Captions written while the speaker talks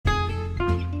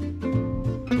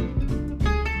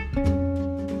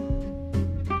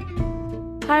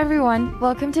Hi everyone,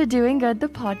 welcome to Doing Good, the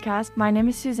podcast. My name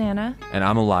is Susanna. And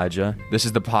I'm Elijah. This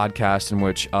is the podcast in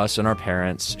which us and our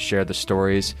parents share the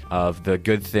stories of the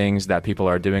good things that people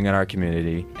are doing in our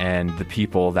community and the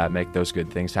people that make those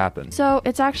good things happen. So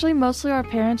it's actually mostly our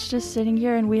parents just sitting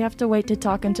here and we have to wait to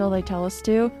talk until they tell us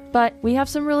to. But we have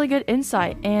some really good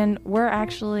insight and we're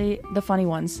actually the funny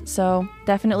ones. So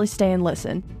definitely stay and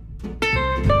listen.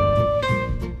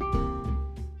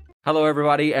 Hello,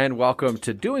 everybody, and welcome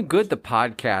to Doing Good, the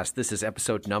podcast. This is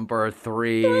episode number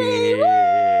 3.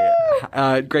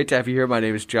 Great to have you here. My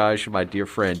name is Josh, and my dear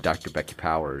friend, Dr. Becky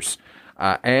Powers.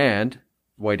 And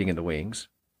waiting in the wings,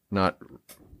 not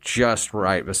just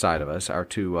right beside of us, our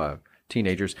two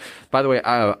teenagers. By the way,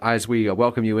 as we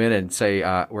welcome you in and say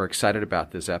we're excited about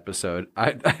this episode,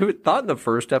 I thought in the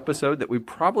first episode that we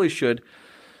probably should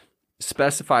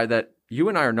specify that you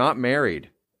and I are not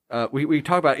married. We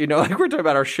talk about, like we're talking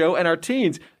about our show and our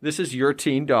teens. This is your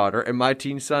teen daughter and my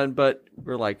teen son, but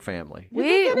we're like family.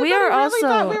 We are also.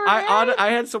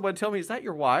 I had someone tell me, "Is that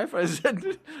your wife?" I said,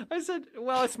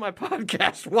 "Well, it's my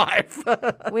podcast wife."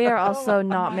 We are also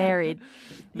not married.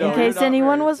 No, in case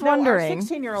anyone married. was wondering. Our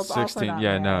 16-year-old's also 16, not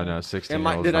yeah, married. no,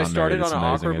 16-year-olds Did I not start married. it on It's an amazing,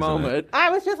 awkward isn't it? moment? I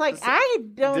was just like, I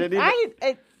don't, Did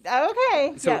he-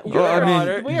 okay. So yeah, you're we're, I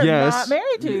mean, we are not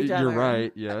married to each other. You're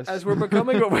right, yes. As we're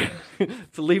becoming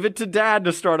so leave it to Dad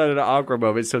to start at an awkward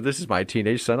moment. So this is my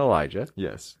teenage son Elijah,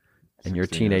 Yes. and your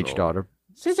 16 years teenage old. daughter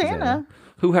Susanna,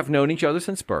 who have known each other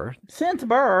since birth. since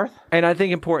birth. And I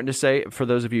think important to say for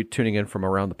those of you tuning in from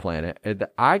around the planet,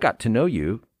 that I got to know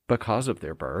you because of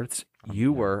their births.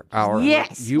 You were our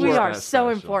Yes, you We were are so special.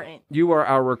 important. you were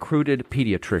our recruited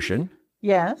pediatrician.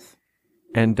 Yes.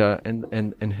 And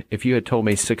if you had told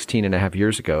me 16 and a half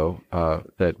years ago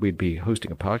that we'd be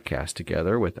hosting a podcast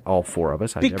together with all four of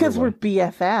us, Because we're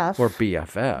BFFs. we're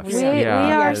BFFs. We yeah. are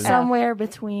Yeah. somewhere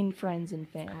between friends and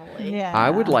family. Yeah. I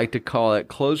would like to call it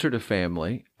closer to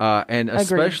family, and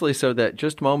especially so that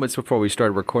just moments before we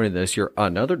started recording this,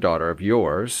 another daughter of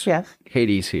yours, Yes.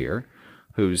 Katie's here,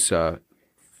 who's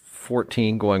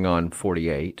 14 going on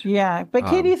 48. Yeah, but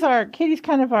Katie's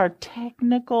kind of our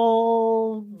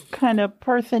technical kind of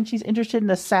person. She's interested in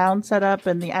the sound setup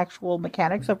and the actual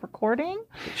mechanics of recording.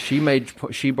 She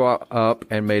brought up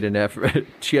and made an effort.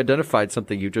 She identified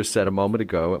something you just said a moment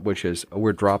ago, which is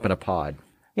we're dropping a pod.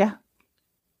 Yeah.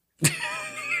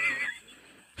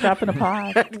 Dropping a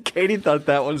pod. Katie thought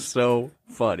that was so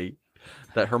funny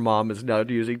that her mom is now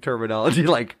using terminology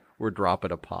like we're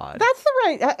dropping a pod. That's the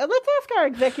right. Let's ask our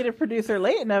executive producer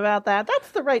Leighton about that. That's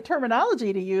the right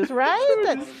terminology to use,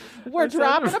 right? We're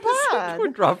dropping a pod. We're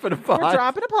dropping a pod. We're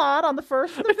dropping a pod on the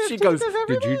 1st and the 15th She goes, of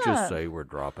every "Did you month." just say we're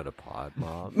dropping a pod,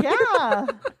 Mom?" Yeah,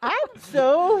 I'm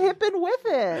so hip and with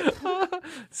it.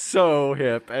 So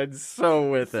hip and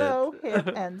so with So hip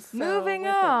and so Moving with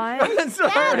it. on.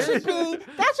 it.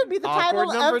 That should be the Awkward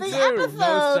title number of the 2. episode.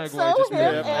 No segue, So just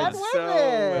hip hip and and with so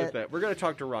it. with it. We're going to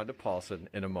talk to Rhonda Paulson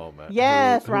in a moment.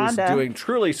 Yes, who's Rhonda. doing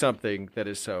truly something that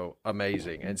is so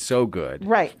amazing and so good.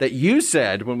 Right. That you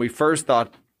said when we first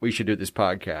thought we should do this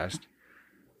podcast,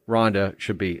 Rhonda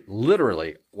should be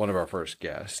literally one of our first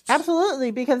guests.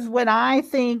 Absolutely, because when I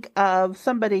think of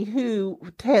somebody who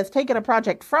has taken a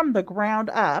project from the ground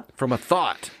up, From a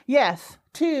thought. yes,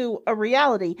 to a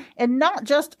reality, and not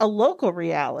just a local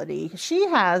reality. She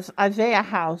has Isaiah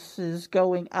houses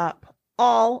going up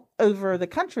all over the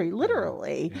country,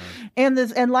 literally. And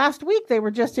last week they were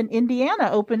just in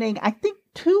Indiana opening, I think,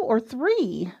 2 or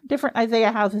 3 different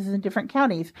Isaiah houses in different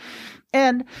counties.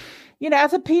 And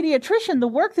as a pediatrician, the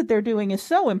work that they're doing is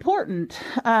so important.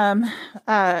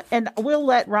 And we'll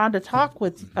let Rhonda talk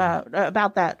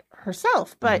about that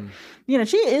herself. But,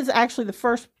 she is actually the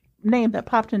first name that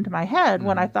popped into my head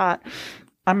when I thought,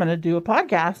 I'm going to do a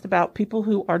podcast about people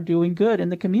who are doing good in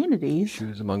the communities. She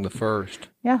was among the first.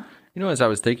 Yeah, As I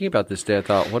was thinking about this day, I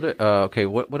thought,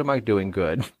 what am I doing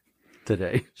good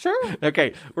today? sure.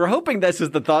 Okay, we're hoping this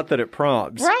is the thought that it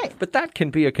prompts. Right. But that can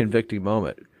be a convicting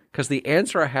moment. Because the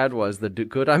answer I had was the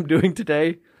good I'm doing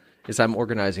today is I'm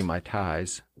organizing my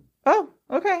ties. Oh,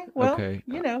 okay. Well, Okay.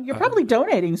 you're probably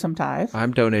donating some ties.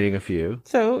 I'm donating a few.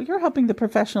 So you're helping the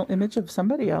professional image of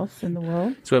somebody else in the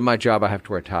world So in my job, I have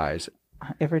to wear ties.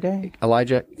 every day.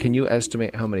 Elijah, can you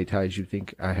estimate how many ties you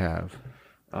think I have?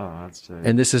 Oh, that's it.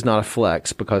 And this is not a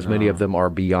flex because many of them are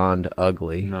beyond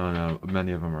ugly No,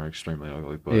 many of them are extremely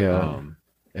ugly, but Yeah.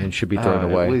 and should be thrown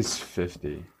away. at least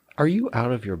 50. Are you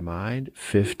out of your mind?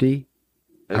 50?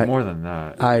 More than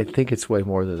that. I think it's way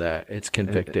more than that. It's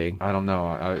convicting. I don't know.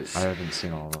 I haven't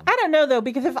seen all of them. I don't know though,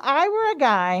 because if I were a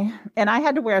guy and I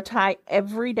had to wear a tie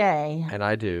every day, And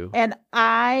I do. and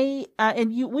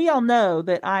we all know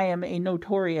that I am a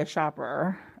notorious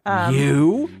shopper.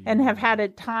 You? and have had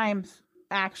at times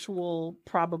actual,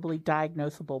 probably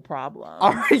diagnosable problems.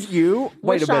 Are you?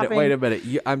 With shopping. Wait a minute.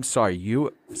 I'm sorry.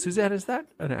 Suzanne, is that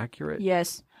an accurate?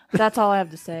 Yes. That's all I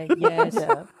have to say. Yes.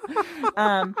 Yeah.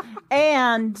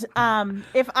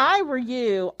 If I were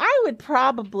you, I would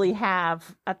probably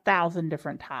have 1,000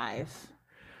 different ties.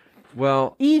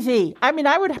 Well, Easy. I mean,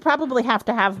 I would probably have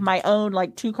to have my own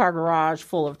 2-car garage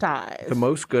full of ties. the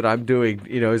most good I'm doing,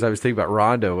 as I was thinking about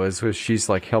Rhonda, was she's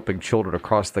helping children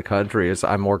across the country as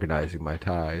I'm organizing my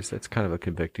ties. That's kind of a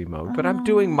convicting moment, but I'm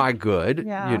doing my good,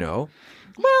 Yeah.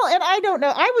 Well, and I don't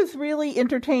know. I was really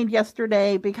entertained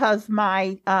yesterday because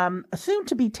my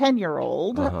soon-to-be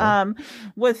 10-year-old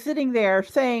was sitting there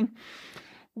saying,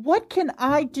 what can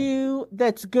I do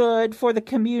that's good for the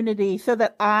community so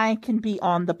that I can be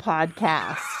on the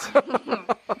podcast?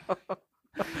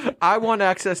 I want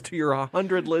access to your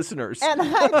 100 listeners. And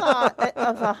I thought it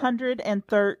was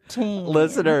 113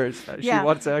 Listeners. Yeah. She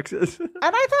wants access. And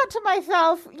I thought to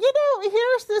myself,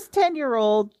 here's this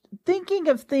 10-year-old thinking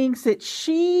of things that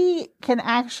she can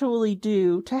actually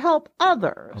do to help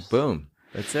others. Boom.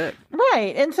 That's it.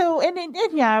 Right. And so, and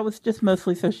yeah, it was just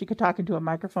mostly so she could talk into a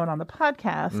microphone on the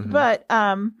podcast. Mm-hmm. But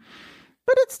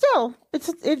it's still, I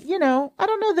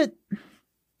don't know that,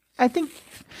 I think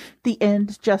the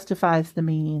end justifies the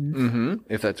means. Mm-hmm.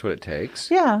 If that's what it takes.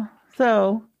 Yeah.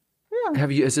 So, yeah.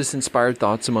 Has this inspired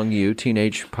thoughts among you,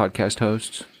 teenage podcast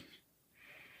hosts?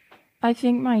 I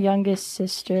think my youngest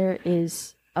sister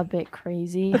is a bit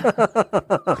crazy,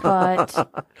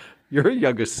 but Your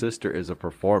youngest sister is a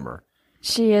performer.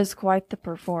 she is quite the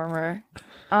performer.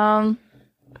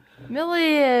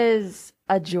 Millie is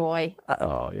a joy.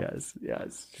 Oh, yes,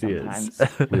 she Sometimes.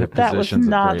 That was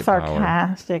not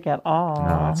sarcastic at all.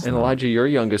 No, it's And Elijah, your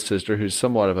youngest sister, who's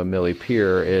somewhat of a Millie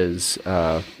peer, is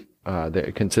that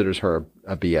considers her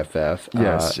a BFF.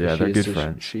 Yes, yeah, they're good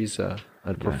friends. She's a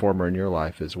performer in your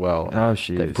life as well. Oh,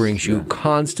 she that is, brings you yeah.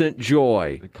 constant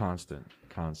joy. The constant.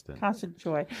 Constant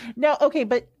joy. No, okay,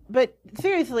 but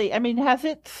seriously, I mean, has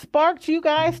it sparked you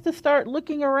guys to start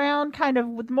looking around, kind of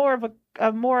with more of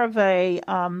a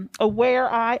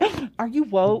aware eye? Are you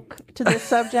woke to this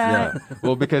subject? Yeah.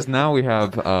 Well, because now we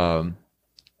have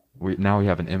we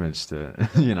have an image to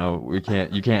you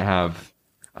can't have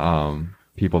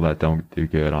people that don't do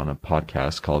good on a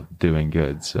podcast called Doing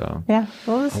Good. So Yeah.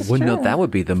 Well, this is Well, true. no, that would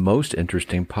be the most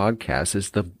interesting podcast.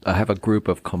 Is I have a group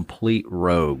of complete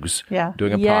rogues Yeah.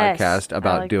 doing a Yes, podcast I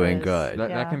about like doing this. good. that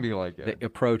Yeah. can be like They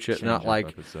approach it not change-up like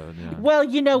episode, yeah. Well,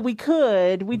 we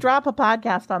drop a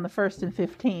podcast on the 1st and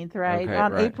 15th, right? Okay,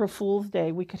 On right. April Fool's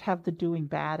Day, we could have the Doing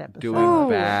Bad episode. doing Ooh.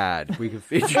 bad. We could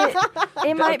feature.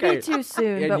 It might Okay. be too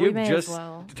soon, And but we you've may just as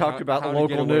well. talked about How the to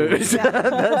get local away with news. it.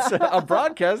 That's a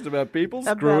broadcast about people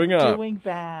About screwing up. Doing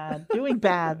Bad. Doing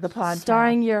Bad, the podcast.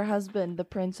 Starring your husband, the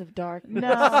Prince of Darkness.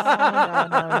 No.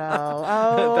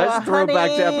 Oh, That's throwback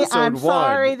to honey, episode I'm 1.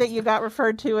 sorry that you got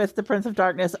referred to as the Prince of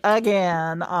Darkness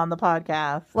again on the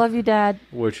podcast. Love you, Dad.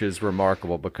 Which is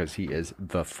remarkable because he is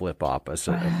the flip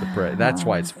opposite of the prince. That's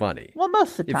why it's funny. Well,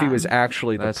 most of the If time. he was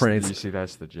actually the That's prince, you see,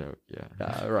 that's the joke.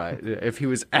 Yeah. right? If he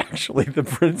was actually the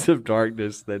Prince of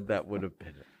Darkness, then that would have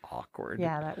been awkward.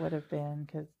 Yeah, that would have been.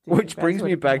 Which brings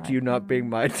me back to you not being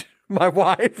my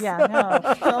wife. Yeah,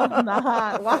 no, still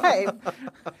not wife.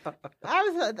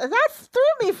 That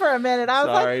threw me for a minute. I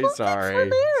was Sorry, like, who sorry,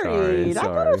 thinks we're married? I thought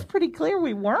sorry. it was pretty clear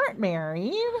we weren't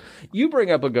married. You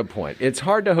bring up a good point. It's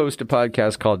hard to host a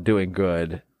podcast called Doing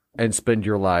Good and spend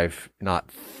your life not,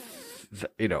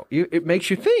 it makes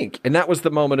you think. And that was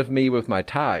the moment of me with my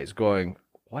ties going,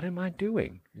 what am I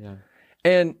doing? Yeah.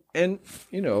 And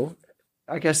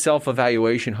I guess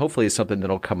self-evaluation hopefully is something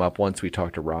that'll come up once we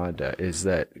talk to Rhonda, is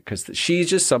that because she's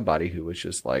just somebody who was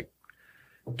just like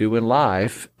doing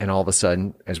life, and all of a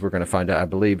sudden, as we're going to find out, I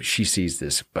believe she sees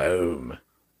this boom,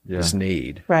 this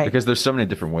need. Right. Because there's so many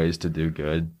different ways to do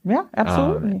good. Yeah,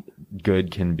 absolutely.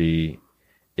 Good can be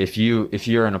if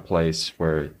you're in a place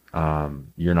where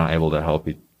you're not able to help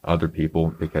other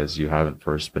people because you haven't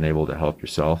first been able to help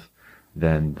yourself,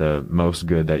 then the most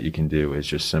good that you can do is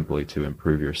just simply to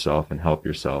improve yourself and help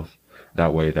yourself.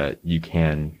 That way that you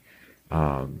can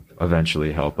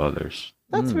eventually help others.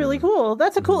 That's really cool.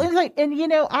 That's a cool insight. And,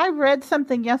 I read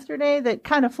something yesterday that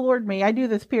kind of floored me. I do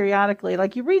this periodically.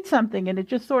 Like, you read something and it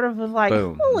just sort of was like,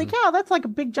 Boom. holy cow, that's like a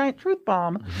big giant truth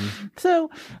bomb. So,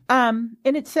 and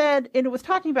it said, and it was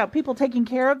talking about people taking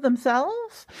care of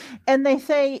themselves. And they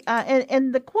say,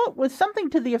 and the quote was something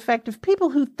to the effect of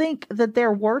people who think that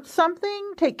they're worth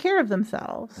something take care of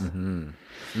themselves. Mm.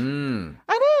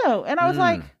 I know. And I was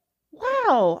like,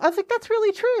 wow. I was like, that's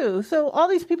really true. So all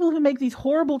these people who make these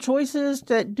horrible choices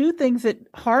that do things that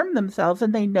harm themselves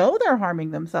and they know they're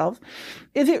harming themselves,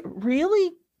 is it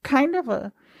really kind of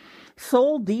a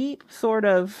soul deep sort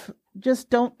of just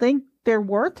don't think they're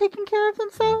worth taking care of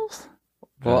themselves?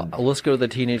 Well, let's go to the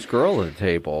teenage girl at the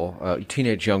table,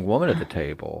 teenage young woman at the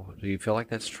table. Do you feel like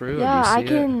that's true? Yeah, Do you I see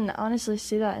can honestly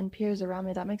see that in peers around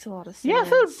me. That makes a lot of sense. Yeah,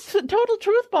 so total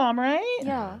truth bomb, right?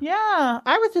 Yeah. Yeah,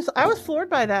 I was floored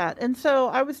by that. And so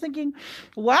I was thinking,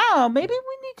 wow, maybe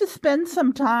we need to spend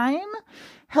some time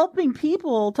helping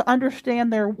people to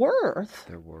understand their worth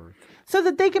their worth? so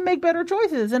that they can make better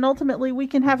choices and ultimately we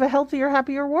can have a healthier,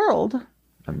 happier world.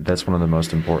 That's one of the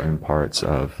most important parts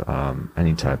of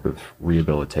any type of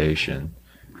rehabilitation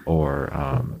or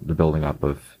the building up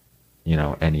of,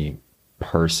 any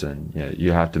person.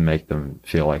 You have to make them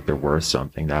feel like they're worth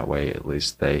something. That way, at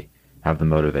least they have the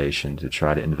motivation to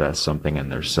try to invest something in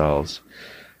themselves.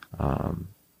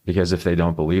 Because if they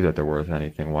don't believe that they're worth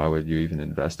anything, why would you even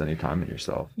invest any time in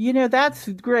yourself? That's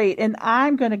great. And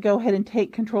I'm going to go ahead and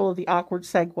take control of the awkward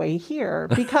segue here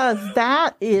because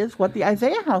that is what the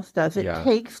Isaiah House does. It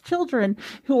takes children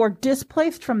who are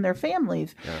displaced from their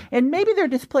families. Yeah. And maybe they're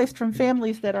displaced from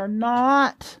families that are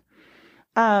not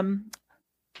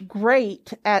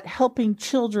great at helping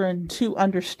children to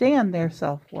understand their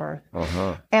self-worth.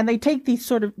 And they take these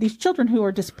children who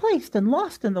are displaced and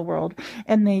lost in the world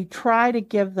and they try to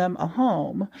give them a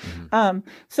home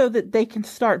so that they can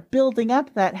start building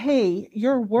up that, hey,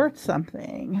 you're worth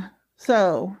something.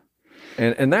 So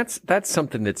and that's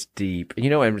something that's deep,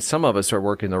 and some of us are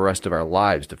working the rest of our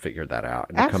lives to figure that out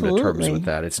and to come to terms with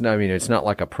that. It's not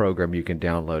like a program you can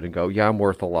download and go, yeah, I'm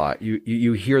worth a lot.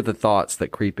 You hear the thoughts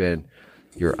that creep in.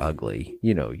 You're ugly,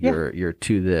 you're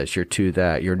to this, you're to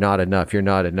that, you're not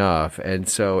enough. And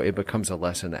so it becomes a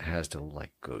lesson that has to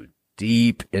go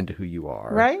deep into who you are.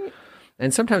 Right.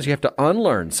 And sometimes you have to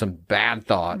unlearn some bad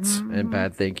thoughts and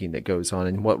bad thinking that goes on.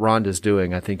 And what Rhonda's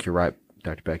doing, I think you're right,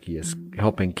 Dr. Becky, is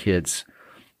helping kids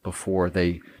before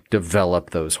they develop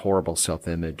those horrible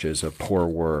self-images of poor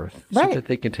worth so that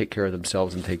they can take care of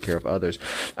themselves and take care of others.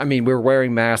 I mean, we're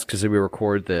wearing masks as we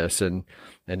record this and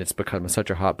it's become such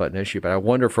a hot button issue. But I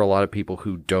wonder for a lot of people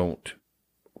who don't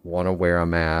want to wear a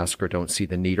mask or don't see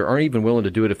the need or aren't even willing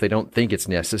to do it if they don't think it's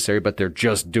necessary, but they're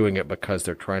just doing it because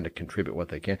they're trying to contribute what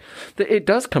they can. It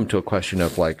does come to a question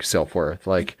of self-worth.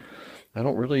 I'm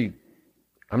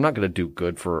not going to do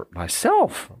good for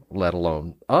myself, let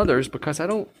alone others, because I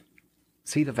don't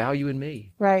see the value in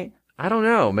me. Right. I don't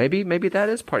know. Maybe that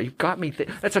is part. You've got me.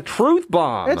 That's a truth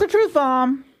bomb. It's a truth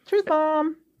bomb. Truth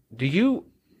bomb.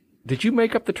 Did you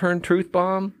make up the term truth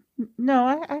bomb?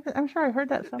 No, I'm sure I heard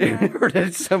that somewhere. Heard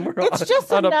it somewhere. It's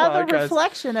just on another a podcast.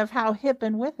 Reflection of how hip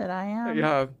and with it I am.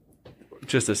 Yeah.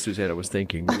 Just as Susanna was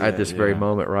thinking at this very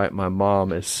moment, right? My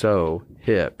mom is so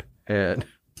hip and.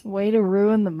 Way to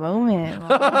ruin the moment.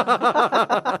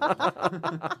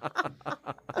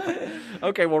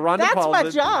 Okay, well, Rhonda That's Paul, my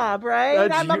job,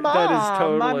 right? I'm a mom. That is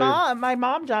totally... My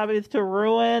mom job is to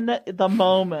ruin the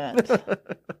moment.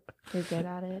 You're good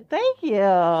at it. Thank you.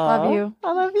 Love you.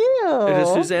 I love you. And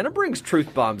Susanna brings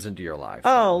truth bombs into your life.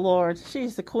 Oh, Lord.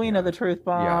 She's the queen of the truth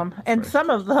bomb. Yeah, and some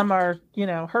of them are,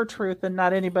 her truth and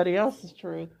not anybody else's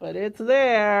truth, but it's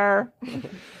there.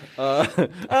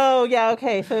 Oh, yeah.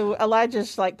 Okay. So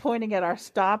Elijah's pointing at our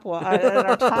at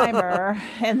our timer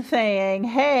and saying,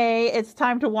 hey, it's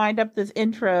time to wind up this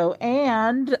intro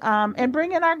and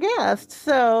bring in our guests.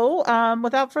 So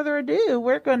without further ado,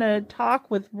 we're going to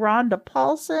talk with Rhonda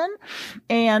Paulson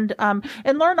and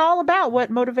learn all about what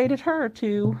motivated her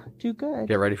to do good.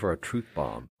 Get ready for a truth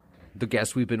bomb. The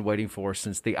guest we've been waiting for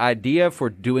since the idea for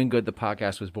Doing Good, the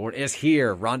podcast, was born is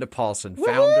here. Rhonda Paulson,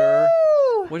 founder.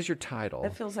 Woo! What is your title?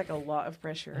 That feels like a lot of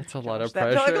pressure. That's a lot of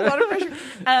That pressure. feels like a lot of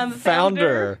pressure.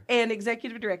 Founder and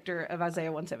executive director of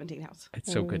Isaiah 117 House.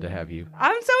 It's so good to have you.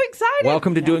 I'm so excited.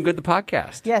 Welcome to Doing Good, the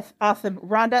podcast. Yes, awesome,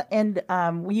 Rhonda. And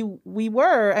we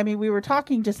were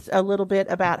talking just a little bit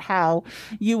about how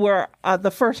you were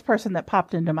the first person that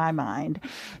popped into my mind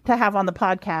to have on the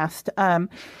podcast.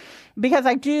 Because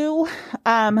I do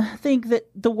think that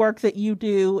the work that you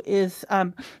do is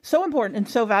so important and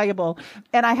so valuable.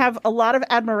 And I have a lot of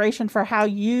admiration for how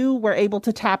you were able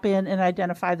to tap in and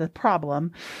identify the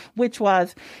problem, which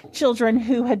was children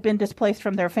who had been displaced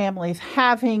from their families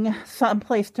having some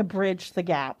place to bridge the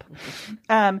gap.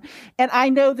 And I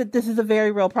know that this is a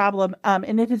very real problem,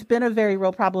 and it has been a very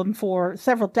real problem for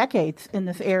several decades in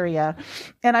this area.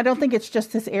 And I don't think it's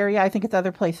just this area. I think it's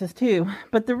other places too.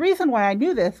 But the reason why I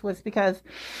knew this was because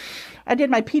I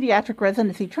did my pediatric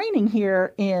residency training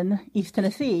here in East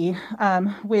Tennessee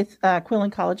with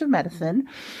Quillen College of Medicine.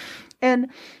 And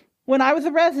When I was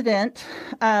a resident,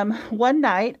 one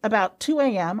night about 2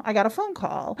 a.m., I got a phone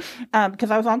call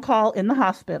because I was on call in the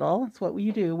hospital. That's what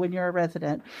you do when you're a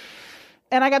resident.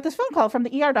 And I got this phone call from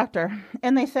the ER doctor,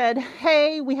 and they said,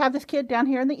 hey, we have this kid down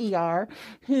here in the ER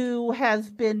who has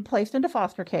been placed into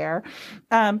foster care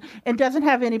and doesn't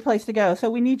have any place to go. So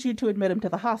we need you to admit him to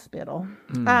the hospital.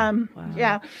 Wow.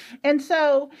 Yeah. And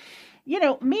so, you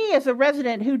know, me as a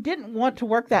resident who didn't want to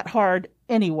work that hard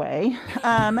anyway,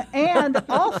 and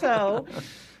also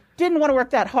didn't want to work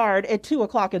that hard at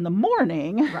 2:00 in the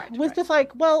morning, was just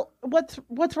like, well,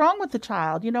 what's wrong with the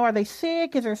child? You know, are they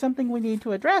sick? Is there something we need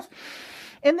to address?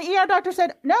 And the ER doctor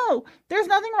said, no, there's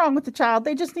nothing wrong with the child.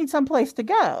 They just need some place to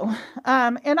go.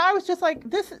 And I was just like,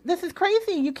 this is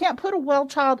crazy. You can't put a well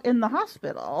child in the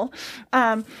hospital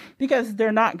because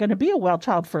they're not going to be a well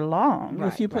child for long.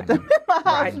 If you put them in the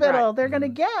hospital, they're going to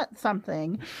get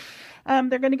something.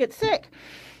 They're going to get sick.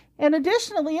 And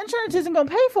additionally, insurance isn't going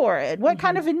to pay for it. What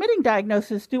kind of admitting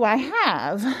diagnosis do I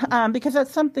have? Because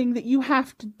that's something that you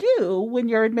have to do when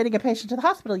you're admitting a patient to the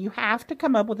hospital. You have to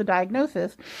come up with a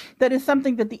diagnosis that is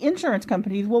something that the insurance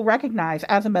companies will recognize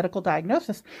as a medical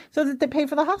diagnosis so that they pay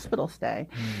for the hospital stay.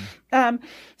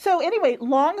 So anyway,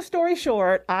 long story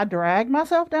short, I dragged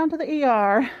myself down to the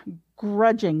ER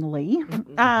grudgingly.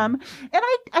 And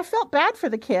I felt bad for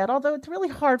the kid, although it's really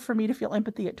hard for me to feel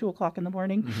empathy at 2:00 in the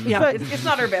morning. Yeah, but it's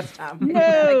not her best time.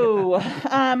 no.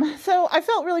 So I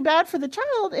felt really bad for the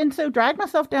child, and so dragged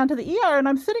myself down to the ER, and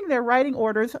I'm sitting there writing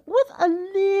orders with a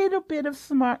little bit of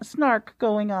snark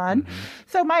going on.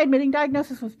 So my admitting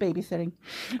diagnosis was babysitting.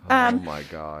 Oh my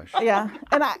gosh. Yeah.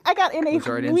 And I got in Was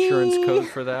there an insurance code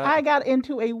for that? I got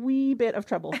into a wee bit of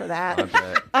trouble for that.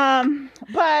 I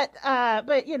bet.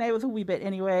 But you know, it was a wee bit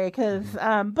anyway, because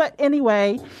but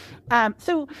anyway,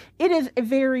 so it is a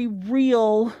very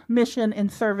real mission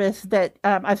and service that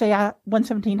Isaiah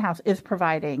 117 House is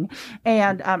providing,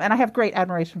 and I have great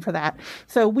admiration for that.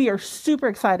 So we are super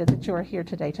excited that you are here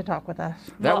today to talk with us.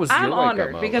 That was I'm your wake-up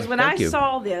honored moment. because when Thank I you.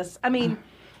 saw this, I mean,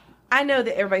 I know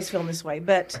that everybody's feeling this way,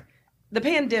 but the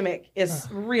pandemic is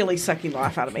really sucking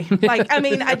life out of me. Like, I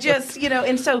mean, I just, you know,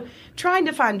 and so trying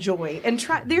to find joy and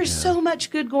there's so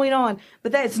much good going on,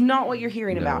 but that is not what you're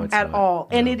hearing about it's at not. all.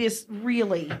 And it is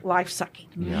really life sucking.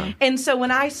 Yeah. And so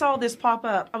when I saw this pop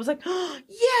up, I was like, oh,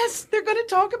 yes, they're going to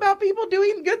talk about people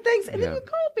doing good things. And then Yeah. you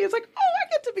called me. It's like, oh, I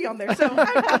get to be on there. So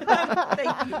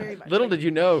thank you very much. Little did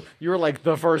you know, you were like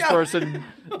the first person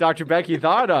Dr. Becky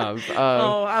thought of.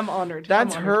 Oh, I'm honored.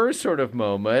 That's I'm honored. her sort of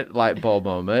moment, light bulb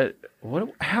moment.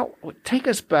 Take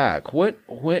us back. When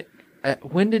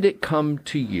did it come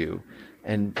to you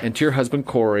and to your husband,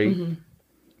 Corey?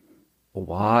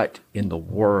 What in the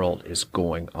world is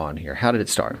going on here? How did it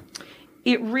start?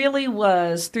 It really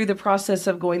was through the process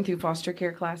of going through foster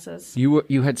care classes.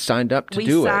 You had signed up to We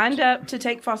do signed it. up to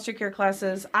take foster care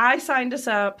classes. I signed us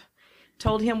up,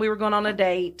 told him we were going on a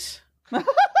date.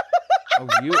 Oh,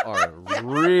 you are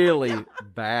really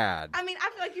bad. I mean, I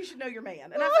feel like you should know your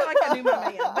man. And I feel like I knew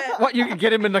my man. But What, you could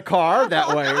get him in the car that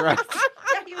way, right?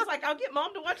 yeah, he was like, I'll get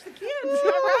mom to watch the kids. All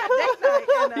right, date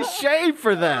night. And, You shaved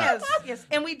for that. yes.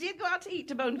 And we did go out to eat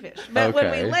to Bonefish. But when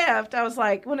Okay. we left, I was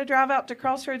like, want to drive out to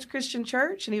Crossroads Christian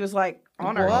Church? And he was like,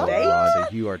 on our What? date?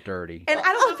 Rhonda, you are dirty. And I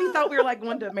don't know if he thought we were like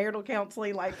going to marital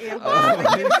counseling, like, and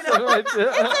It's an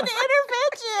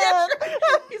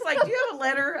intervention. He's like, do you have a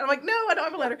letter? And I'm like, no, I don't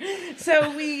have a letter.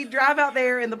 So we drive out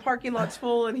there and the parking lot's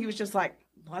full. And he was just like,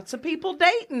 lots of people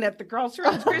dating at the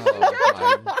Crossroads Christian Church.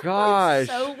 Oh my gosh.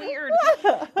 So weird.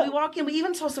 We walk in. We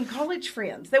even saw some college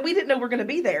friends that we didn't know were going to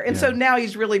be there. And so now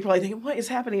he's really probably thinking, what is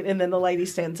happening? And then the lady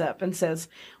stands up and says,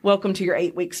 welcome to your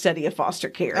 8-week study of foster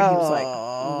care. And he was like,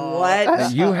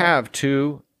 what? You have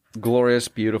two glorious,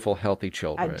 beautiful, healthy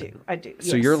children. I do.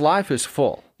 So yes. your life is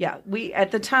full. Yeah, we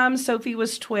at the time Sophie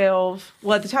was 12.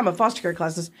 Well, at the time of foster care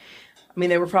classes, I mean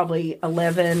they were probably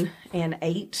 11 and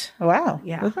 8. Wow.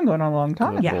 Yeah. That's been going on a long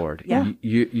time. Good Yeah, Lord. yeah.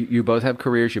 You both have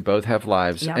careers. You both have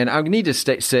lives. Yeah. And I need to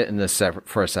sit in this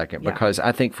for a second Yeah. because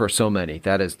I think for so many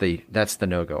that's the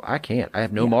no-go. I can't. I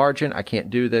have no margin. I can't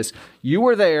do this. You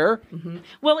were there.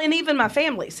 Well, and even my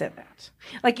family said that.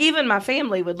 Like even my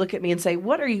family would look at me and say,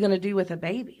 "What are you going to do with a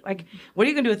baby? Like, what are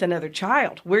you going to do with another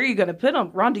child? Where are you going to put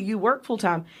them? Rhonda, you work full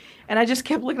time." And I just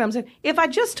kept looking at them and saying, "If I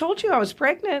just told you I was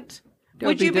pregnant." It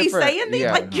would Would be you be different. saying these?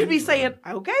 Yeah. Like you'd be saying,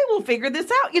 "Okay, we'll figure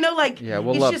this out." You know, like Yeah,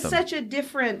 we'll it's love just them. such a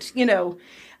different, you know.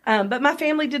 But my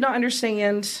family did not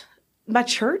understand. My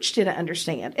church didn't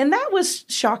understand, and that was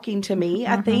shocking to me.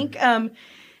 I think,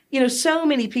 you know, so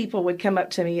many people would come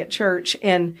up to me at church,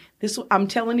 and this—I'm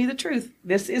telling you the truth.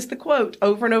 This is the quote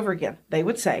over and over again. They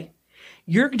would say,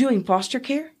 You're doing foster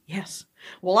care? Yes.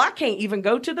 Well, I can't even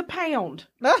go to the pound.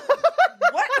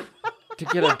 What? To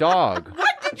get a dog.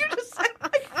 What did you just say?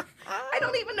 I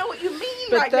don't even know what you mean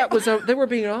But right that now. was they were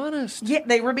being honest. Yeah,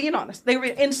 they were being honest.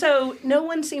 And so no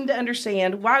one seemed to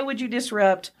understand, why would you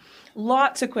disrupt?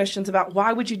 Lots of questions about,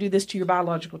 why would you do this to your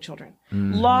biological children?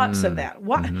 Lots of that.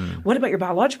 What about your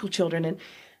biological children? And,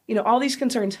 all these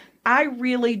concerns. I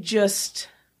really just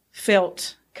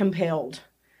felt compelled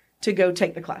to go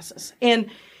take the classes.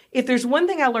 And if there's one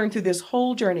thing I learned through this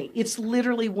whole journey, it's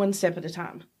literally one step at a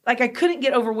time. Like, I couldn't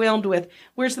get overwhelmed with,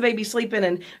 where's the baby sleeping?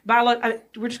 And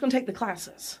we're just going to take the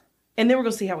classes. And then we're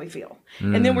going to see how we feel.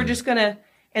 And then we're just going to,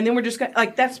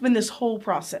 like, that's been this whole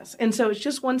process. And so it's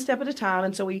just one step at a time.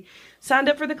 And so we signed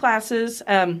up for the classes.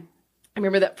 I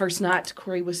remember that first night,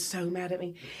 Corey was so mad at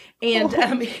me. And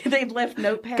they'd left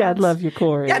notepads. God love you,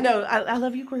 Corey. Yeah, no, I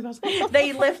love you, Corey.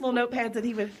 They left little notepads that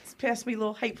he would pass me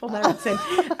little hateful notes.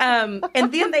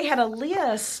 And then they had a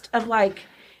list of, like,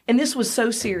 and this was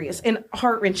so serious and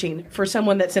heart-wrenching for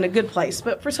someone that's in a good place,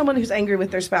 but for someone who's angry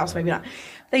with their spouse, maybe not.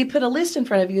 They put a list in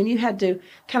front of you, and you had to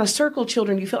kind of circle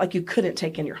children you felt like you couldn't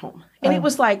take in your home. And it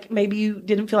was like, maybe you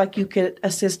didn't feel like you could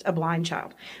assist a blind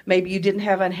child. Maybe you didn't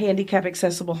have a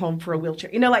handicap-accessible home for a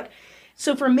wheelchair.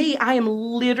 So for me, I am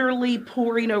literally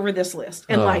poring over this list.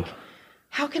 And like,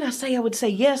 how can I say I would say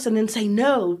yes and then say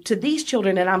no to these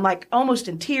children? And I'm like almost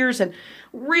in tears and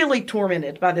really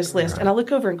tormented by this list. And I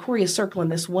look over and Corey is circling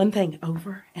this one thing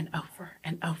over and over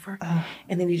and over.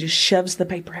 And then he just shoves the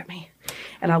paper at me.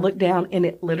 And I look down and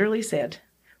it literally said,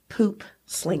 poop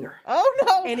slinger. Oh,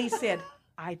 no. And he said,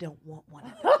 I don't want one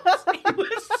of those. He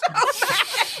was so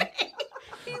mad.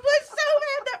 He was so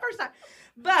mad that first time.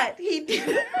 But he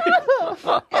did.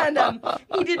 And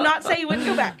he did not say he wouldn't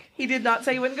go back. He did not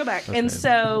say he wouldn't go back. Okay. And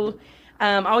so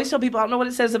I always tell people, I don't know what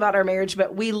it says about our marriage,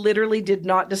 but we literally did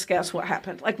not discuss what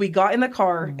happened. Like, we got in the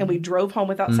car and we drove home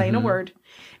without saying a word.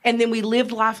 And then we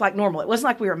lived life like normal. It wasn't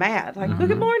like we were mad. Like, well,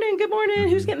 good morning.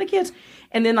 Who's getting the kids?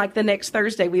 And then, like, the next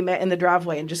Thursday, we met in the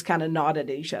driveway and just kind of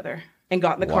nodded at each other and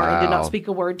got in the car and did not speak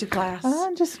a word to class.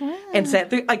 Oh, just wow. And sat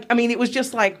through, it was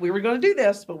just like, we were going to do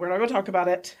this, but we're not going to talk about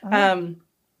it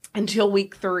until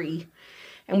week 3.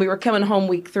 And we were coming home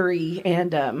week 3,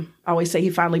 and I always say he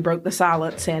finally broke the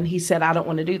silence, and he said, I don't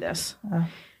want to do this.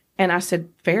 And I said,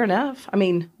 fair enough. I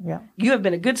mean, you have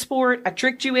been a good sport. I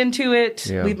tricked you into it.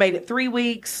 Yeah. We've made it 3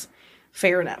 weeks.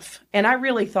 Fair enough. And I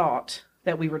really thought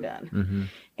that we were done.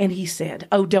 And he said,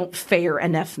 oh, don't fair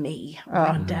enough me,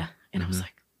 Rhonda. And I was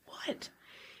like, what?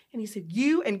 And he said,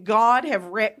 you and God have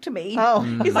wrecked me.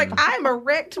 He's like, I'm a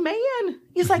wrecked man.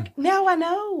 He's like, now I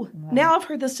know. Now I've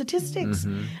heard the statistics.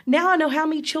 Now I know how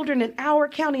many children in our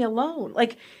county alone.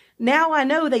 Like, now I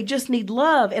know they just need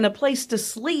love and a place to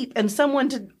sleep and someone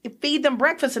to feed them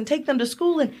breakfast and take them to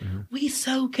school. And we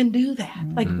so can do that.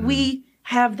 Like, we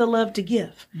have the love to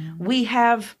give. We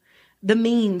have the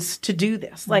means to do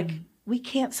this. Like, we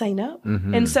can't say no.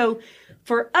 And so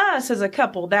for us as a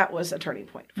couple, that was a turning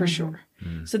point for sure.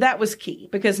 So that was key,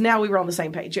 because now we were on the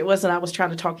same page. It wasn't I was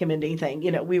trying to talk him into anything.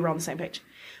 We were on the same page.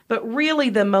 But really,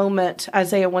 the moment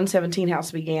Isaiah 117 house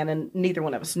began, and neither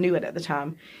one of us knew it at the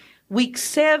time, week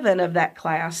 7 of that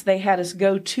class, they had us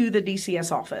go to the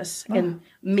DCS office and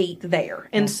meet there.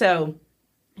 And so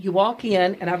you walk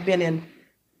in, and I've been in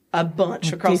a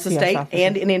bunch across DCS the state offices.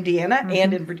 And in Indiana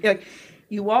and in Virginia.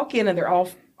 You walk in, and they're all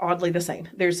oddly the same.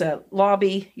 There's a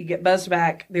lobby, you get buzzed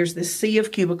back, there's this sea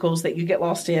of cubicles that you get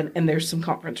lost in, and there's some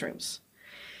conference rooms.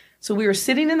 So we were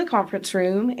sitting in the conference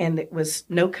room, and it was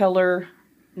no color,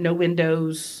 no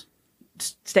windows,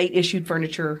 state-issued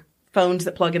furniture, phones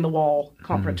that plug in the wall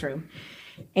conference room.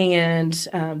 And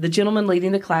the gentleman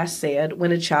leading the class said,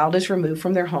 when a child is removed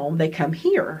from their home, they come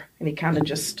here. And he kind of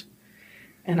just,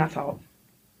 and I thought,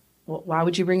 well, why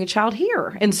would you bring a child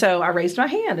here? And so I raised my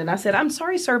hand and I said, I'm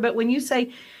sorry, sir, but when you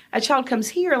say a child comes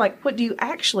here, like, what do you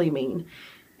actually mean?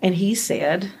 And he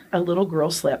said, a little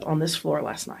girl slept on this floor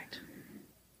last night.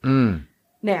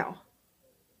 Now,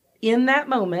 in that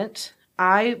moment,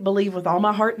 I believe with all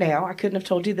my heart now, I couldn't have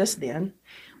told you this then,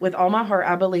 with all my heart,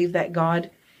 I believe that God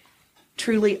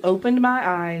truly opened my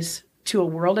eyes to a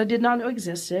world I did not know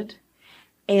existed,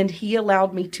 and he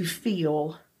allowed me to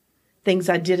feel things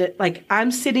I didn't, like, I'm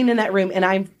sitting in that room and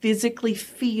I'm physically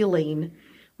feeling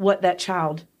what that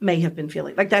child may have been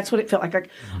feeling. Like, that's what it felt like.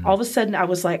 All of a sudden I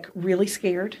was like really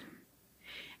scared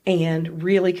and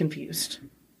really confused,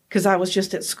 because I was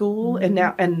just at school and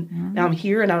now I'm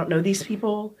here and I don't know these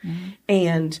people,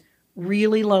 and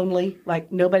really lonely,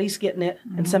 like nobody's getting it,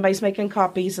 and somebody's making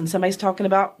copies and somebody's talking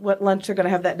about what lunch they're going to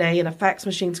have that day, and a fax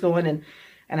machine's going,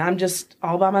 and I'm just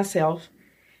all by myself.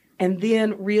 And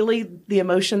then really the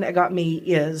emotion that got me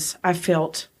is I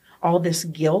felt all this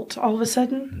guilt all of a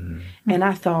sudden. And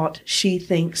I thought, she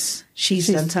thinks she's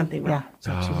done something wrong.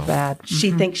 Yeah, she's bad. She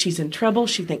thinks she's in trouble.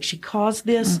 She thinks she caused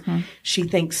this. She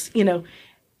thinks,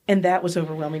 and that was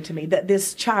overwhelming to me, that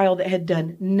this child that had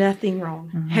done nothing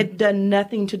wrong, had done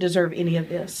nothing to deserve any of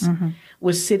this,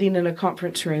 was sitting in a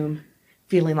conference room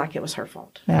feeling like it was her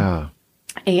fault. Yeah.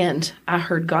 And I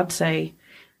heard God say,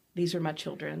 these are my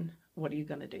children. What are you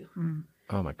going to do?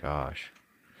 Oh my gosh.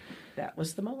 That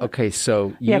was the moment. Okay,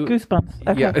 so Yeah, goosebumps.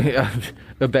 Okay.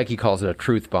 Yeah. Becky calls it a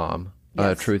truth bomb.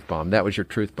 Yes. Truth bomb. That was your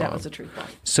truth bomb. That was a truth bomb.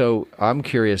 So I'm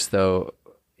curious though.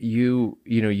 You're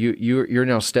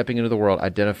now stepping into the world,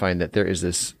 identifying that there is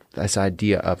this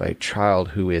idea of a child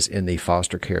who is in the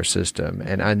foster care system,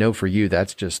 and I know for you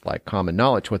that's just like common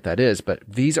knowledge what that is. But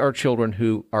these are children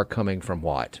who are coming from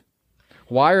what?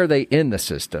 Why are they in the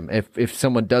system? If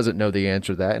someone doesn't know the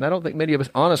answer to that, and I don't think many of us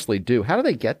honestly do, how do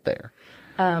they get there?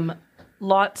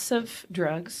 Lots of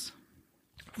drugs.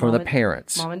 From the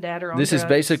parents. Mom and dad are on This drugs. is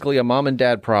basically a mom and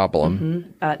dad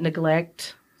problem.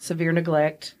 Neglect, severe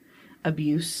neglect,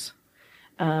 abuse.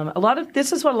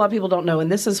 This is what a lot of people don't know, and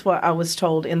this is what I was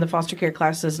told in the foster care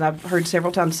classes, and I've heard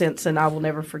several times since, and I will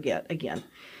never forget again.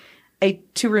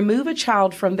 To remove a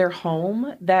child from their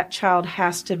home, that child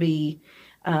has to be,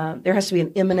 there has to be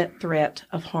an imminent threat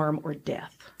of harm or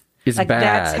death. It's bad.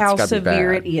 That's how It's gotta be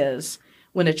severe bad. it is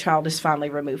when a child is finally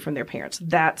removed from their parents.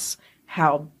 That's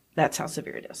how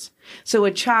severe it is. So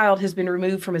a child has been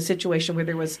removed from a situation where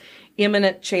there was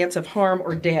imminent chance of harm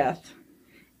or death,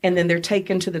 and then they're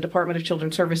taken to the Department of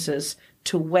Children's Services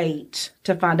to wait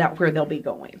to find out where they'll be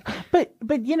going. But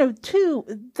too,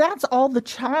 that's all the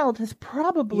child has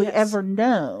probably Yes. ever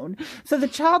known. So the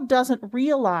child doesn't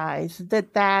realize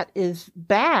that that is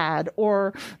bad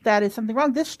or that is something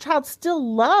wrong. This child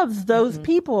still loves those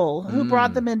people who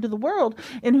brought them into the world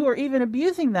and who are even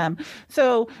abusing them.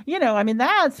 So,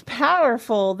 that's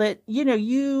powerful that,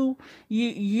 you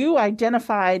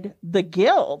identified the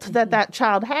guilt that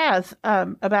child has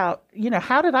about,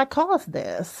 how did I cause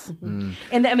this?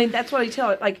 And that's what I tell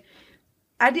it. Like,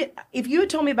 if you had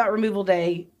told me about removal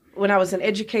day when I was an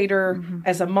educator,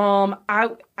 as a mom, I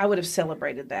would have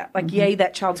celebrated that. Like, yay,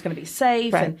 that child's going to be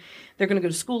safe, Right. and they're going to go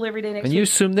to school every day next And week. you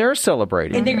assume they're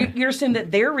celebrating. And you're assuming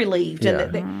that they're relieved. Yeah.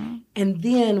 And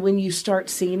then when you start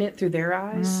seeing it through their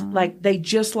eyes, like, they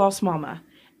just lost mama,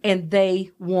 and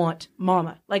they want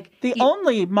mama. Like, The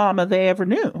only mama they ever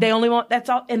knew. they only want, that's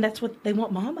all, and that's what they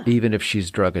want, mama. Even if she's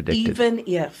drug addicted. Even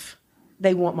if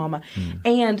they want mama.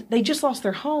 And they just lost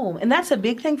their home. And that's a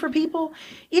big thing for people.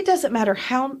 It doesn't matter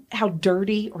how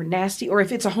dirty or nasty, or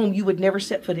if it's a home you would never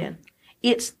set foot in.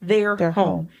 It's their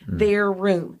home, their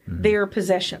room, their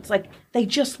possessions. Like, they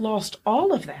just lost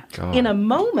all of that in a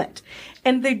moment.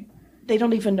 And they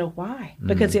don't even know why,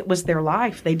 because it was their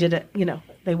life. They did it,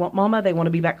 they want mama, they want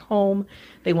to be back home,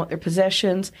 they want their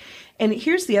possessions. And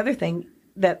here's the other thing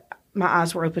that my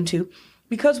eyes were open to.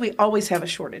 Because we always have a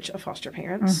shortage of foster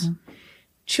parents,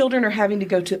 children are having to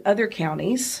go to other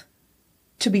counties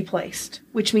to be placed,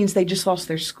 which means they just lost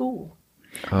their school.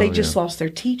 They just lost their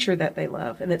teacher that they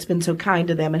love and that's been so kind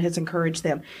to them and has encouraged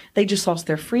them. They just lost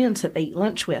their friends that they eat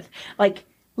lunch with. Like,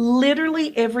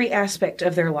 literally every aspect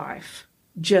of their life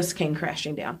just came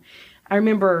crashing down. I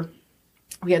remember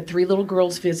we had 3 little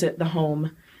girls visit the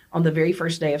home on the very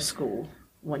first day of school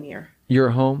one year Your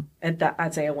home? at the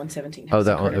Isaiah 117 house. Oh, in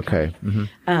that one. Carter Okay.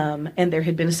 County. And there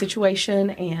had been a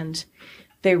situation, and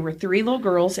there were 3 little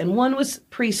girls, and one was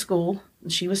preschool,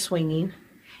 and she was swinging,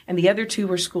 and the other 2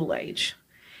 were school age.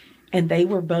 And they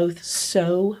were both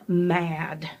so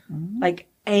mad, like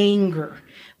anger,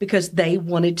 because they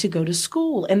wanted to go to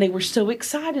school, and they were so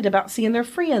excited about seeing their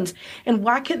friends. And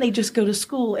why couldn't they just go to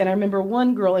school? And I remember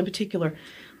one girl in particular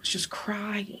was just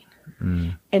crying.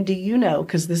 And do you know,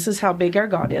 because this is how big our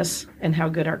God is and how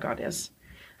good our God is,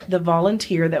 the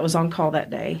volunteer that was on call that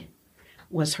day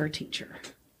was her teacher.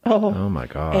 Oh my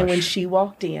gosh. And when she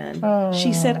walked in,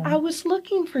 she said, I was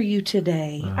looking for you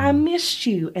today. I missed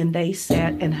you. And they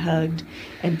sat and hugged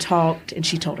and talked. And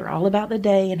she told her all about the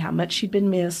day and how much she'd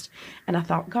been missed. And I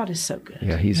thought, God is so good.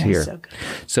 Yeah, he's here. So good.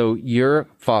 So you're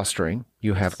fostering,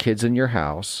 you have kids in your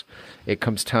house. It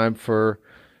comes time for,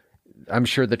 I'm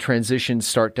sure the transitions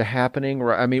start to happening.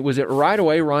 I mean, was it right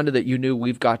away, Rhonda, that you knew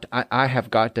I have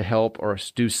got to help or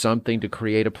do something to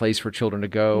create a place for children to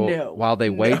go No. while they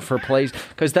wait for a place?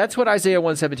 Because that's what Isaiah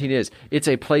 117 is. It's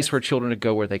a place for children to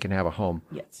go where they can have a home,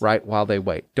 Yes. right, while they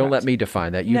wait. Don't let me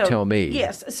define that. You No, tell me.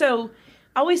 Yes. So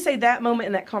I always say that moment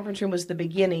in that conference room was the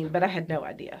beginning, but I had no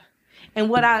idea. And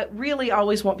what I really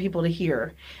always want people to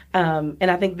hear, and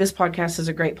I think this podcast is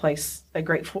a great place, a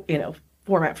great,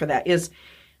 format for that is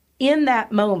in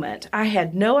that moment, I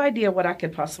had no idea what I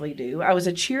could possibly do. I was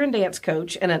a cheer and dance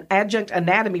coach and an adjunct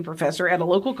anatomy professor at a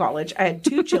local college. I had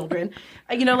 2 children.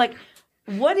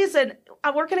 What is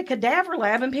I work in a cadaver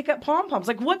lab and pick up pom-poms.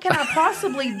 Like, what can I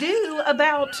possibly do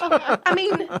about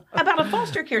a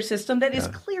foster care system that is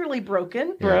clearly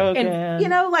broken? Broken.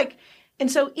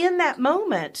 And so in that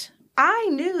moment, I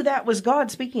knew that was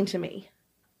God speaking to me,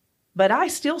 but I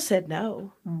still said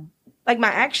no. Like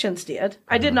my actions did.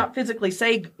 I did not physically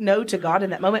say no to God in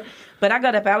that moment, but I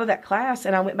got up out of that class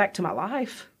and I went back to my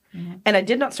life. And I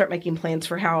did not start making plans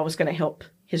for how I was going to help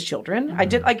his children. I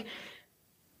did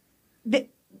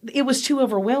it was too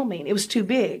overwhelming. It was too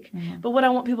big. But what I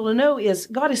want people to know is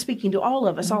God is speaking to all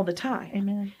of us all the time.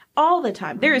 Amen. All the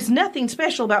time. There is nothing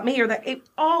special about me or that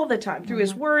all the time through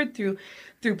his word, through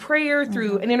prayer,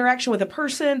 through an interaction with a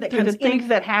person that Through comes the things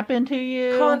that happen to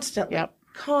you. constantly. Yep.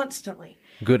 Constantly.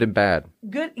 Good and bad.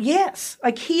 Good. Yes.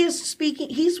 Like he is speaking,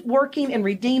 he's working and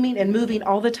redeeming and moving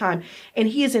all the time. And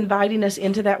he is inviting us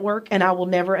into that work. And I will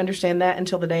never understand that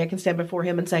until the day I can stand before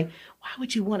him and say, why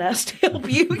would you want us to help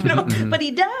you? But he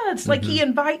does. Like he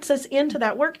invites us into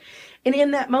that work. And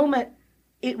in that moment,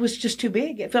 it was just too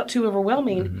big. It felt too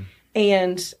overwhelming.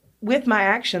 And with my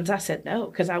actions, I said no,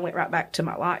 because I went right back to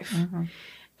my life.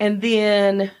 And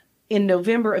then in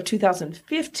November of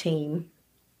 2015,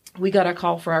 we got a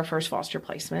call for our first foster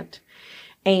placement.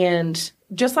 And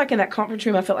just like in that conference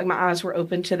room, I felt like my eyes were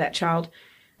open to that child.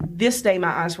 This day, my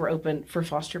eyes were open for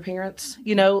foster parents.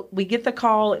 We get the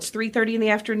call. It's 3:30 in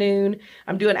the afternoon.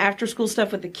 I'm doing after school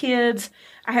stuff with the kids.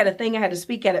 I had a thing I had to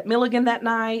speak at Milligan that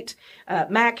night.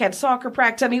 Mac had soccer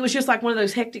practice. It was just like one of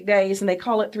those hectic days. And they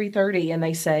call at 3:30 and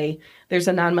they say, there's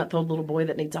a 9-month-old little boy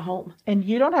that needs a home. And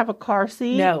you don't have a car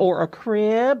seat No. or a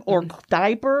crib or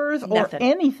diapers Nothing. or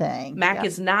anything. Mac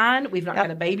is 9. We've not got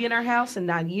a baby in our house in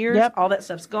 9 years. Yep. All that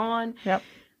stuff's gone. Yep.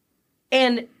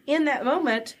 And in that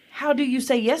moment, how do you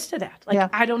say yes to that? Like, Yeah.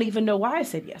 I don't even know why I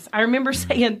said yes. I remember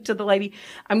saying to the lady,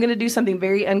 I'm going to do something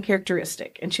very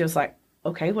uncharacteristic. And she was like,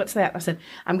 okay, what's that? I said,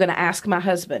 I'm going to ask my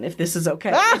husband if this is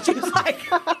okay. And she was like,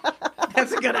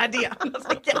 that's a good idea. I was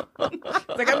like, yeah. I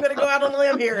was like, I'm going to go out on a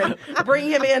limb here and bring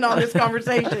him in on this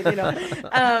conversation,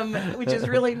 which is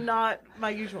really not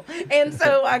my usual. And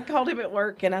so I called him at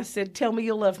work and I said, tell me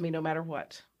you'll love me no matter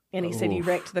what. And he said, you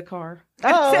wrecked the car.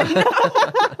 I said, no.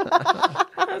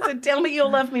 I said, tell me you'll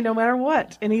love me no matter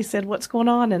what. And he said, what's going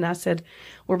on? And I said,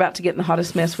 we're about to get in the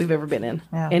hottest mess we've ever been in.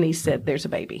 Yeah. And he said, there's a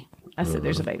baby. I said,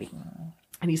 there's a baby.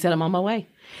 And he said, I'm on my way.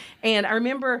 And I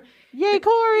remember, Yay,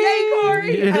 Corey! yay,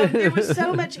 Corey! There was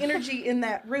so much energy in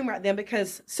that room right then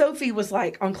because Sophie was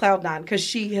like on cloud 9 because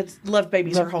she had loved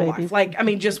babies her whole life. Like,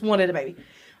 just wanted a baby.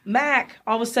 Mac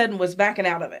all of a sudden was backing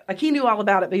out of it. Like he knew all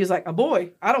about it, but he was like, a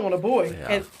boy? I don't want a boy.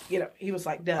 Yeah. And, he was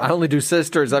like, done. I only do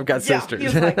sisters. I've got sisters. He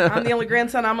was like, I'm the only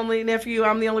grandson. I'm the only nephew.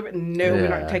 I'm the only... No, we're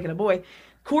not taking a boy.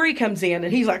 Corey comes in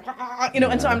and he's like,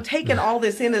 and so I'm taking all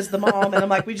this in as the mom and I'm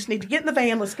like, we just need to get in the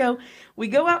van. Let's go. We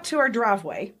go out to our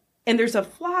driveway and there's a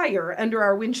flyer under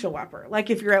our windshield wiper. Like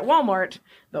if you're at Walmart,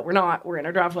 but we're not, we're in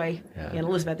our driveway in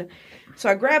Elizabeth. So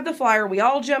I grab the flyer. We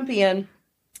all jump in.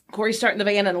 Corey's starting the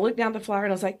van and I look down the flyer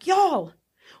and I was like, y'all,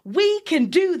 we can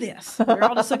do this. They're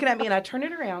all just looking at me and I turn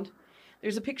it around.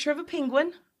 There's a picture of a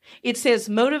penguin. It says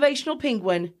motivational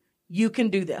penguin. You can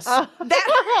do this.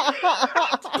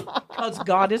 Because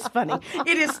God is funny.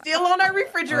 It is still on our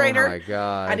refrigerator. Oh my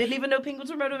God. I didn't even know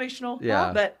penguins were motivational.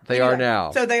 Yeah, but they are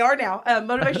now. So they are now.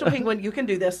 Motivational penguin, you can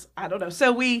do this. I don't know.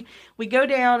 So we go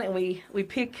down and we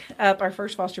pick up our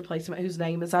first foster placement, whose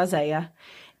name is Isaiah.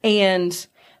 And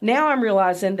now I'm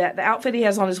realizing that the outfit he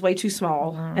has on is way too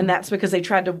small. And that's because they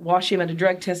tried to wash him at a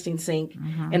drug testing sink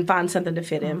and find something to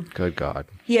fit him. Good God.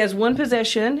 He has one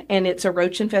possession, and it's a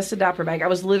roach-infested diaper bag. I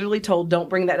was literally told, don't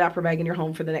bring that diaper bag in your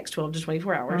home for the next 12 to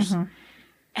 24 hours.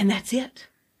 And that's it.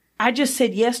 I just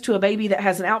said yes to a baby that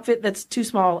has an outfit that's too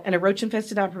small and a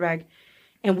roach-infested diaper bag,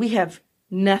 and we have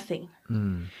nothing.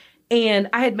 And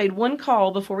I had made one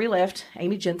call before we left,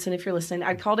 Amy Jensen, if you're listening.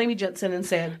 I called Amy Jensen and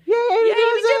said, Yay, Amy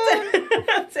Jensen!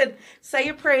 I said, say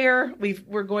a prayer.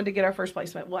 We're going to get our first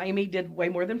placement. Well, Amy did way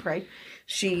more than pray.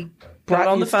 She got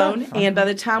on the phone, and by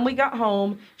the time we got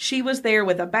home, she was there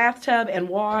with a bathtub and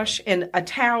wash and a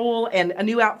towel and a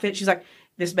new outfit. She's like,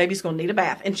 this baby's going to need a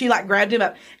bath. And she grabbed him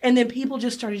up. And then people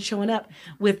just started showing up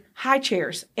with high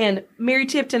chairs. And Mary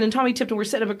Tipton and Tommy Tipton were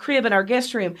setting up a crib in our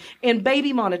guest room and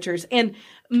baby monitors. And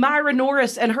Myra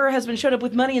Norris and her husband showed up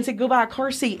with money and said, go buy a car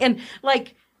seat. And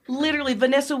literally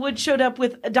Vanessa Wood showed up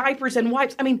with diapers and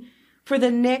wipes. For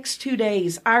the next 2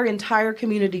 days, our entire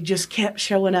community just kept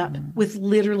showing up with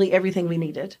literally everything we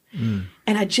needed. And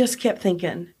I just kept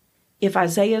thinking, if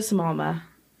Isaiah's mama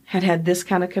had this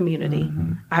kind of community,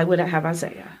 I wouldn't have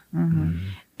Isaiah.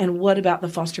 And what about the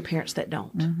foster parents that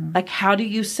don't? Like, how do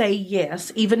you say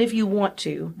yes, even if you want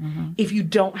to, if you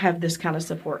don't have this kind of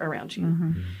support around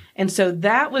you? And so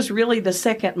that was really the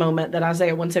second moment that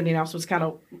Isaiah 117 House was kind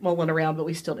of mulling around, but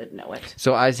we still didn't know it.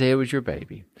 So Isaiah was your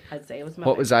baby. Isaiah was my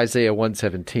What baby. was Isaiah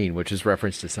 117, which is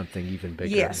reference to something even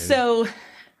bigger? Yeah, so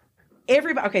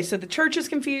everybody, okay, so the church is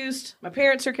confused. My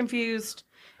parents are confused.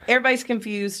 Everybody's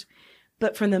confused.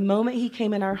 But from the moment he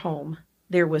came in our home,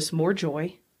 there was more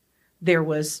joy. There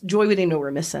was joy we didn't know we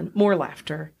were missing, more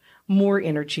laughter, more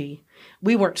energy.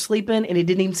 We weren't sleeping, and it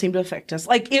didn't even seem to affect us.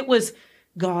 Like, it was,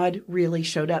 God really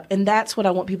showed up. And that's what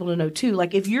I want people to know, too.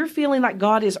 Like, if you're feeling like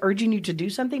God is urging you to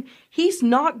do something, he's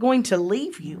not going to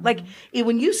leave you. Like,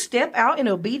 when you step out in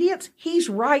obedience, he's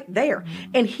right there.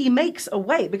 And he makes a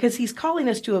way because he's calling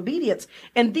us to obedience.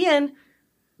 And then,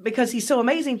 because he's so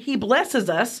amazing, he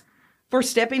blesses us for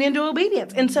stepping into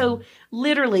obedience. And so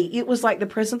literally it was like the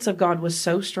presence of God was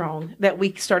so strong that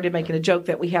we started making a joke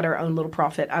that we had our own little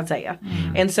prophet, Isaiah.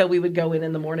 And so we would go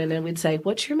in the morning and we'd say,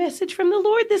 "What's your message from the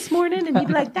Lord this morning?" And he'd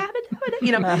be like,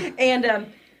 you know, and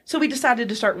so we decided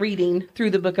to start reading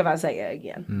through the book of Isaiah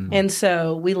again. And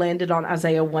so we landed on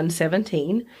Isaiah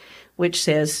 117, which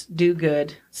says, "Do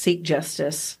good, seek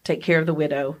justice, take care of the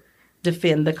widow,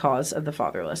 defend the cause of the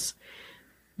fatherless."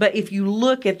 But if you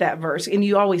look at that verse, and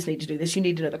you always need to do this, you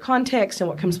need to know the context and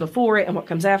what comes before it and what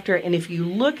comes after it. And if you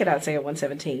look at Isaiah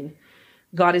 117,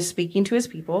 God is speaking to his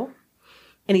people,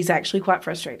 and he's actually quite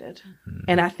frustrated.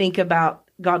 And I think about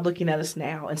God looking at us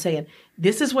now and saying,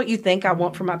 "This is what you think I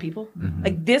want for my people?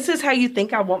 Like, this is how you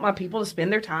think I want my people to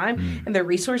spend their time and their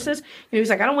resources?" You know,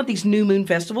 he's like, "I don't want these new moon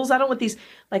festivals. I don't want these,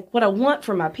 like, what I want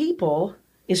for my people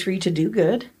is for you to do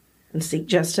good and seek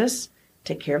justice,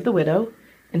 take care of the widow,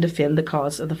 and defend the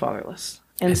cause of the fatherless."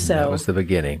 And so that was the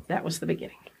beginning. That was the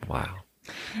beginning. Wow.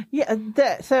 Yeah.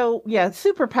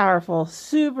 Super powerful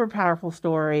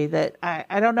story that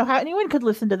I don't know how anyone could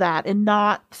listen to that and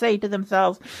not say to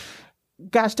themselves,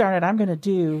 "Gosh darn it, I'm going to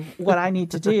do what I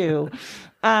need to do."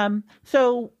 But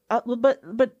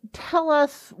tell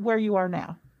us where you are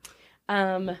now.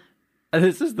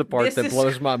 This is the part that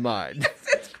blows my mind.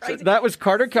 So that was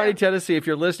Carter County, Tennessee. If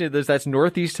you're listening to this, that's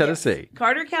Northeast Tennessee. Yes.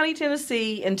 Carter County,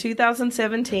 Tennessee in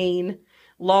 2017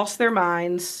 lost their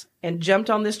minds and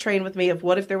jumped on this train with me of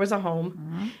what if there was a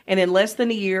home. And in less than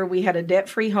a year, we had a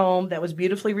debt-free home that was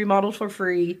beautifully remodeled for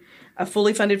free, a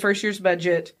fully funded first year's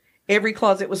budget. Every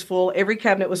closet was full. Every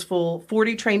cabinet was full.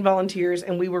 40 trained volunteers,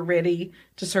 and we were ready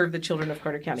to serve the children of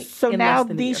Carter County. So now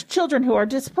these children who are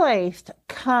displaced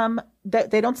come,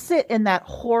 they don't sit in that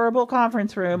horrible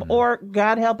conference room or,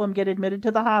 God help them, get admitted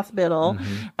to the hospital.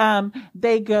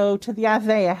 They go to the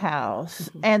Isaiah House,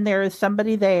 and there is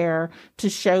somebody there to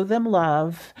show them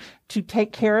love, to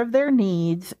take care of their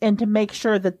needs, and to make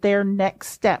sure that their next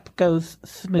step goes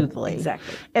smoothly.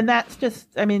 Exactly. And that's just,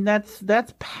 I mean, that's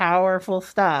powerful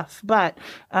stuff. But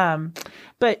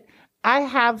I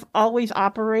have always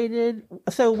operated.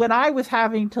 So when I was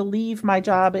having to leave my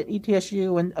job at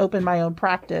ETSU and open my own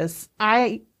practice,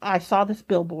 I saw this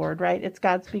billboard, right? It's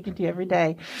God speaking to you every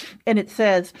day. And it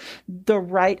says, "The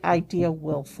right idea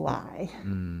will fly."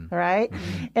 Right?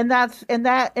 And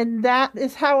that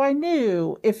is how I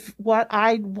knew if what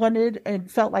I wanted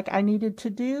and felt like I needed to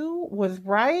do was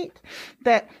right,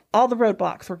 that all the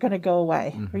roadblocks were going to go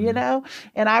away, you know?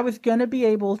 And I was going to be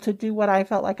able to do what I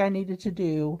felt like I needed to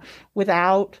do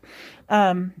without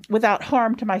harm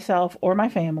to myself or my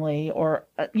family or,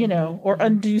 or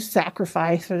undue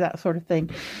sacrifice or that sort of thing.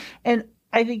 And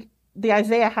I think the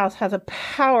Isaiah House has a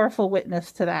powerful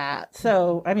witness to that.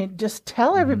 So, I mean, just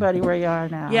tell everybody where you are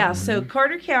now. Yeah, so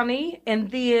Carter County, and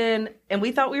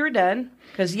we thought we were done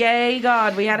because, yay,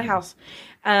 God, we had a house.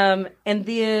 And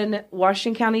then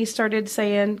Washington County started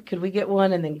saying, could we get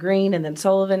one? And then Greene, and then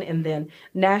Sullivan, and then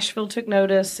Nashville took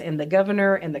notice, and the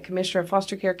governor and the commissioner of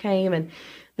foster care came, and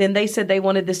then they said they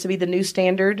wanted this to be the new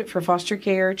standard for foster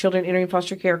care, children entering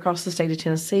foster care across the state of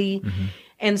Tennessee.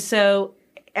 And so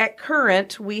at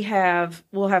current, we'll have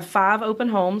 5 open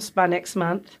homes by next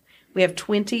month. We have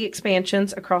 20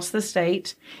 expansions across the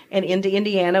state and into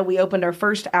Indiana. We opened our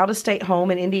first out-of-state home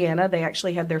in Indiana. They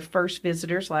actually had their first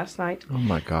visitors last night. Oh,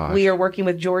 my gosh. We are working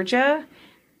with Georgia.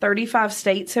 35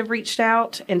 states have reached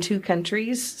out, and 2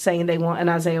 countries saying they want an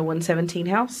Isaiah 117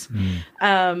 house.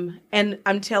 And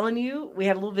I'm telling you, we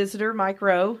had a little visitor, Mike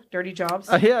Rowe, Dirty Jobs.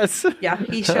 Yes. Yeah,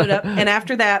 he showed up. And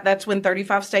after that, that's when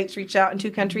 35 states reached out in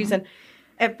 2 countries. And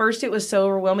at first, it was so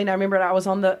overwhelming. I remember I was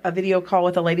on a video call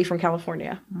with a lady from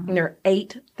California, and there are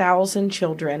 8,000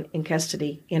 children in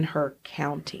custody in her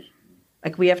county.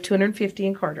 Like, we have 250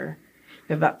 in Carter.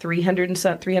 We have about 300 and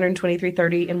some, 320,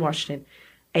 330 in Washington.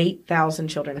 8,000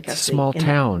 children in custody. Small in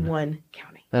town. one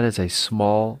county. That is a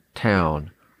small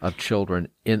town of children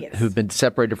Yes. who've been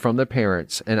separated from their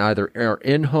parents and either are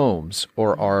in homes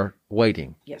or are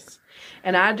waiting. Yes.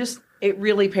 And it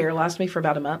really paralyzed me for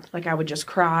about a month. Like I would just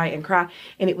cry and cry.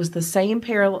 And it was the same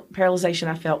paralyzation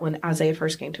I felt when Isaiah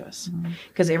first came to us.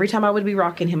 Because every time I would be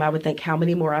rocking him, I would think, how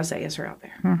many more Isaiahs are out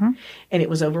there? And it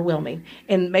was overwhelming.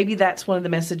 And maybe that's one of the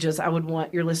messages I would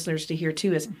want your listeners to hear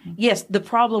too is, yes, the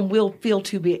problem will feel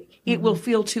too big. It will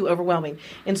feel too overwhelming.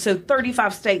 And so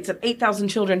 35 states and 8,000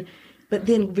 children. But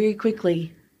then very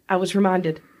quickly, I was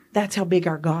reminded, that's how big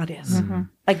our God is.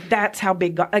 Like, that's how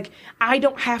big God, like, I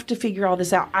don't have to figure all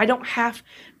this out. I don't have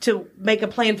to make a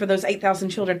plan for those 8,000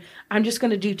 children. I'm just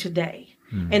going to do today.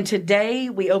 And today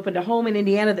we opened a home in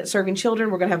Indiana that's serving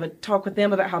children. We're going to have a talk with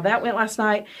them about how that went last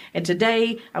night. And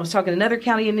today I was talking to another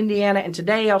county in Indiana, and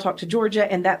today I'll talk to Georgia,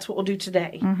 and that's what we'll do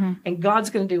today. And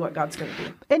God's going to do what God's going to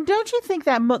do. And don't you think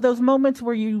that those moments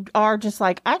where you are just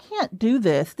like, I can't do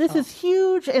this. This is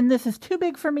huge, and this is too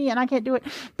big for me, and I can't do it.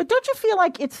 But don't you feel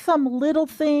like it's some little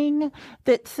thing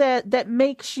that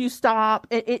makes you stop?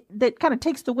 That kind of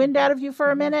takes the wind out of you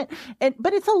for a minute.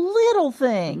 But it's a little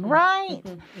thing, right?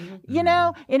 You know.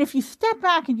 And if you step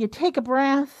back and you take a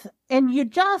breath and you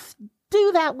just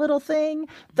do that little thing,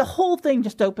 the whole thing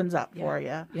just opens up for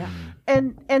you. Yeah.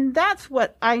 And that's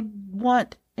what I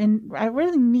want, and I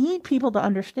really need people to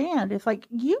understand. It's like,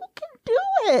 you can do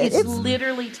it. It's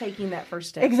literally taking that first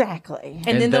step. Exactly.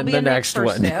 And then there'll be the a next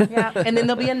first one. step. And then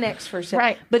there'll be a next first step.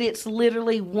 Right. But it's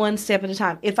literally one step at a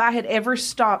time. If I had ever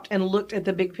stopped and looked at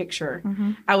the big picture,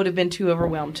 I would have been too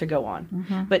overwhelmed to go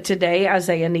on. But today,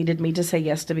 Isaiah needed me to say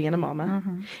yes to being a mama.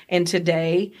 And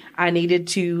today, I needed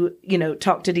to,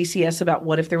 talk to DCS about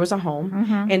what if there was a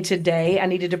home. And today, I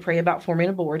needed to pray about forming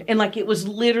a board. And it was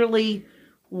literally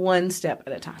one step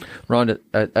at a time. Rhonda,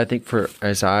 I think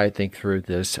as I think through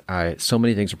this, so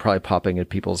many things are probably popping in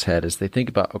people's head as they think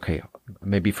about, okay,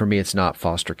 maybe for me it's not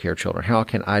foster care children. How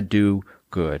can I do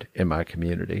good in my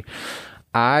community?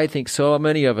 I think so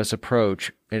many of us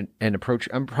approach, I'm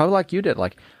probably like you did,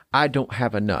 like, I don't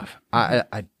have enough.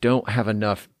 I don't have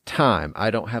enough time.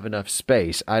 I don't have enough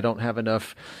space. I don't have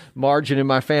enough margin in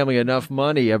my family, enough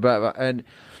money. And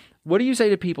what do you say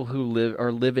to people who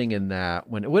are living in that,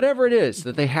 when whatever it is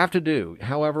that they have to do,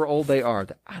 however old they are,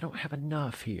 that I don't have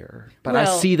enough here, but I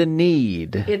see the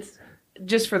need? It's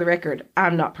just for the record,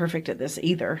 I'm not perfect at this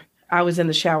either. I was in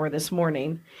the shower this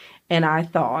morning and I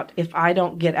thought, if I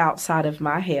don't get outside of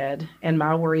my head and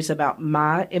my worries about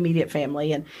my immediate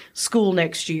family and school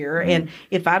next year, and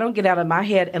if I don't get out of my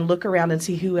head and look around and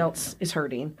see who else is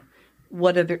hurting,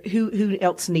 who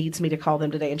else needs me to call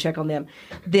them today and check on them,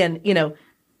 then,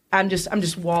 I'm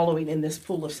just wallowing in this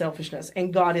pool of selfishness.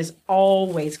 And God is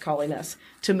always calling us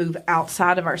to move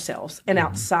outside of ourselves and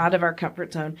outside of our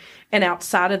comfort zone and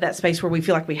outside of that space where we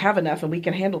feel like we have enough and we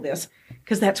can handle this,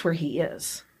 because that's where He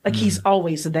is. Like, He's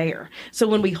always there. So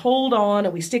when we hold on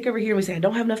and we stick over here and we say, I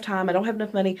don't have enough time, I don't have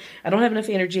enough money, I don't have enough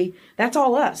energy, that's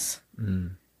all us.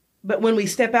 But when we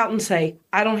step out and say,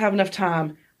 I don't have enough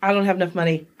time, I don't have enough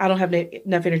money, I don't have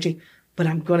enough energy, but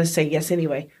I'm going to say yes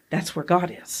anyway, that's where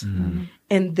God is.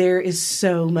 And there is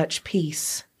so much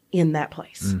peace in that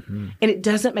place. And it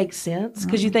doesn't make sense,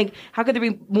 because you think, how could there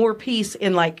be more peace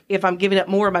in, if I'm giving up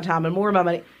more of my time and more of my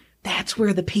money? That's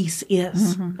where the peace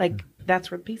is.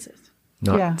 That's where the peace is.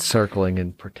 Not circling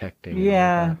and protecting.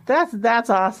 Yeah, that's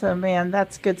awesome, man.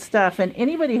 That's good stuff. And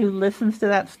anybody who listens to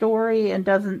that story and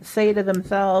doesn't say to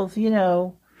themselves,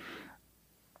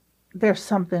 there's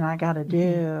something I got to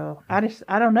do. I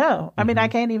don't know. I mean, I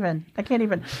can't even,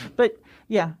 but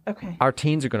yeah. Okay. Our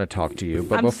teens are going to talk to you,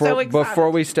 but I'm so excited.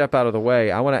 before we step out of the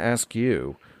way, I want to ask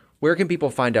you, where can people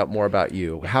find out more about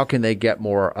you? How can they get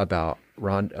more about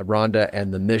Rhonda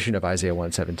and the mission of Isaiah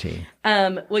 117?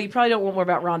 Well, you probably don't want more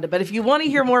about Rhonda, but if you want to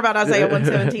hear more about Isaiah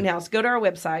 117 House, go to our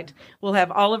website. We'll have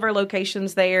all of our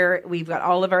locations there. We've got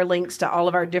all of our links to all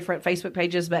of our different Facebook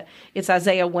pages, but it's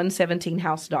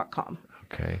Isaiah117house.com.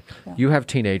 Okay. You have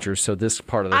teenagers, so this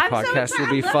part of the I'm so podcast excited.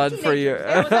 will be I love fun for you.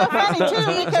 It was so funny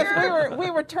too, because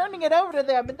we were turning it over to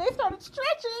them, and they started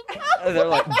stretching. They're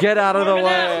like, get out of the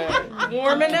way.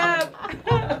 Warming up.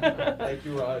 Thank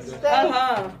you,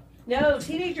 Rhonda. No,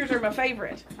 teenagers are my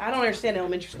favorite. I don't understand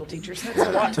elementary school teachers. That's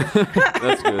a lot.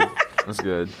 That's good. That's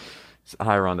good.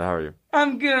 Hi, Rhonda. How are you?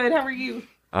 I'm good. How are you?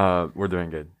 We're doing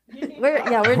good. We're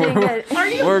doing good. Are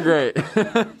you? We're great. Tell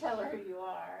her who you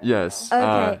are. Yes.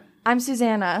 Okay, I'm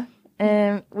Susanna,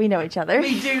 and we know each other.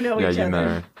 We do know Yeah, each you other.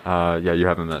 met her. Yeah, you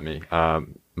haven't met me.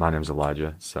 My name's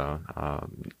Elijah, so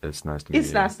it's nice to meet you.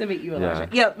 It's nice to meet you, Elijah.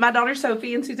 Yeah, my daughter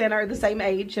Sophie and Susanna are the same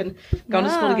age and gone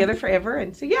to school Yeah. together forever.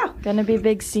 And so, yeah. Gonna be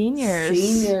big seniors.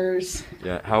 Seniors.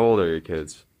 Yeah. How old are your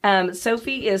kids?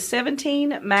 Sophie is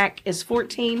 17, Mac is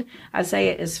 14,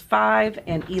 Isaiah is 5,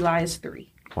 and Eli is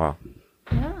 3. Wow.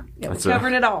 Yeah. Yeah, That's we're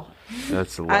covering it all.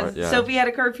 That's a lot. Yeah. Sophie had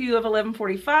a curfew of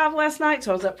 11:45 last night, so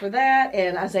I was up for that.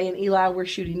 And Isaiah and Eli were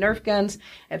shooting Nerf guns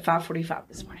at 5:45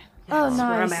 this morning. Oh, That's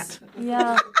where I'm nice. at.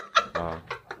 Yeah. Wow.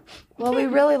 Well, we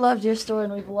really loved your story,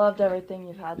 and we've loved everything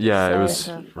you've had to Yeah, say it was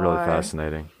so really far.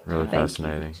 fascinating. Really Thank you.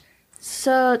 fascinating.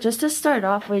 So, just to start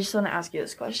off, we just want to ask you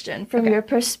this question. From Okay. your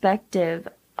perspective,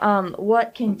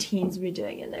 what can teens be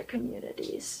doing in their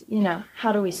communities? You know,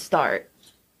 how do we start?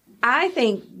 I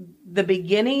think the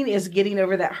beginning is getting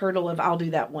over that hurdle of I'll do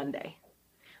that one day.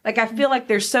 Like, I feel like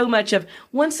there's so much of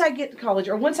once I get to college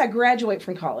or once I graduate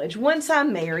from college, once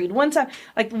I'm married,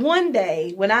 like one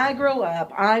day when I grow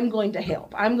up, I'm going to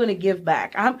help. I'm going to give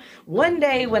back. One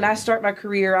day when I start my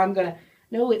career,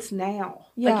 no, it's now.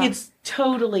 Yeah. Like, it's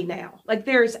totally now. Like,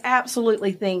 there's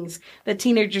absolutely things that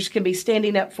teenagers can be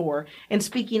standing up for and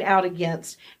speaking out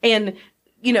against and,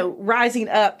 rising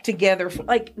up together for,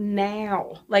 like,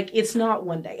 now. Like, it's not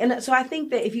one day. And so I think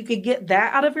that if you could get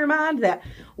that out of your mind, that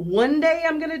one day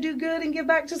I'm going to do good and give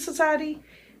back to society,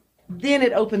 then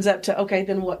it opens up to, okay,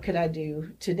 then what could I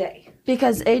do today?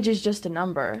 Because age is just a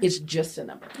number. It's just a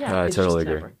number. Yeah, I it's totally just a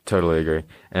agree. number. Totally agree.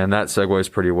 And that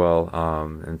segues pretty well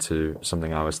into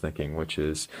something I was thinking, which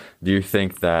is, do you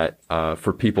think that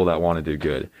for people that want to do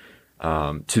good,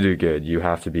 you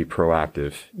have to be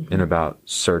proactive in about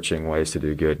searching ways to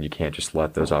do good, and you can't just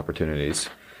let those opportunities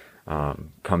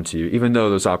come to you. Even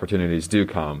though those opportunities do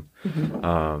come,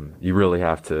 you really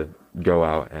have to go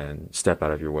out and step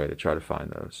out of your way to try to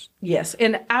find those. Yes.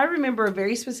 And I remember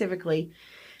very specifically,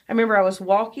 I was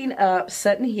walking up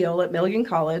Sutton Hill at Milligan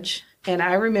College, and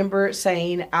I remember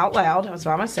saying out loud, I was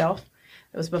by myself.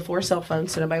 It was before cell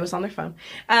phones, so nobody was on their phone.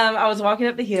 I was walking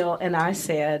up the hill, and I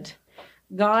said,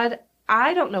 God,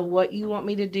 I don't know what you want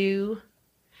me to do.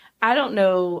 I don't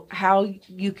know how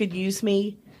you could use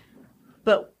me,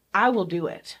 but I will do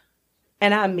it.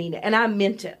 And I mean it. And I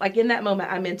meant it. Like, in that moment,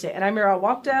 I meant it. And I remember I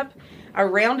walked up, I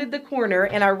rounded the corner,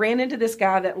 and I ran into this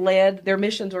guy that led their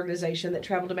missions organization that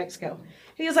traveled to Mexico.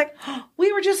 He was like, oh,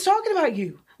 we were just talking about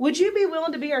you. Would you be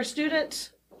willing to be our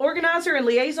student organizer and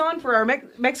liaison for our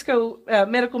Mexico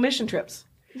medical mission trips?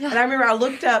 Yeah. And I remember I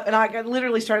looked up and I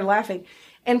literally started laughing.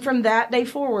 And from that day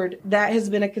forward, that has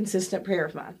been a consistent prayer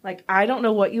of mine. Like, I don't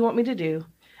know what you want me to do.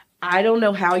 I don't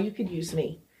know how you could use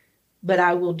me, but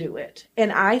I will do it.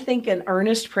 And I think an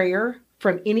earnest prayer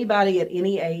from anybody at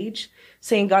any age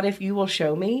saying, God, if you will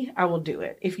show me, I will do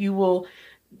it. If you will,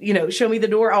 show me the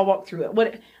door, I'll walk through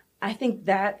it. I think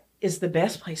that is the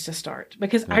best place to start,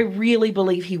 because I really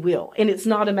believe he will. And it's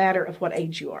not a matter of what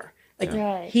age you are.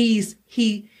 Like, he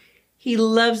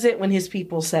loves it when his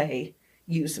people say,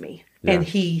 use me. Yeah. And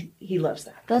he loves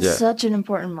that. That's such an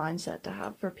important mindset to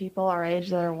have for people our age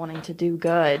that are wanting to do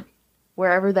good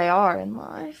wherever they are in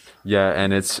life. Yeah,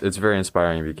 and it's very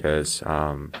inspiring because,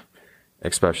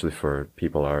 especially for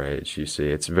people our age, you see,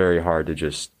 it's very hard to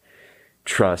just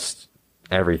trust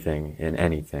everything in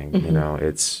anything.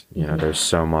 It's there's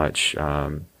so much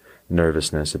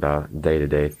nervousness about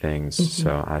day-to-day things.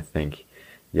 So I think,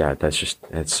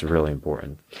 it's really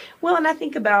important. Well, and I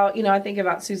think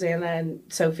about Susanna and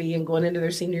Sophie and going into their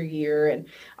senior year and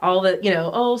all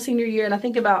the, senior year. And I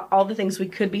think about all the things we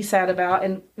could be sad about,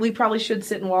 and we probably should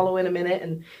sit and wallow in a minute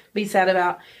and be sad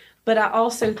about. But I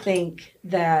also think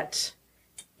that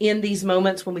in these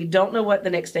moments when we don't know what the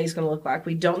next day is going to look like,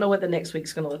 we don't know what the next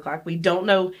week's going to look like, we don't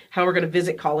know how we're going to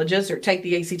visit colleges or take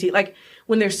the ACT, like,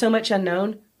 when there's so much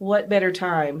unknown, what better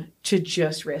time to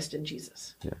just rest in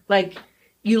Jesus? Yeah. Like,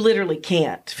 you literally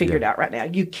can't figure it out right now.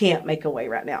 You can't make a way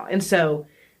right now. And so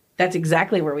that's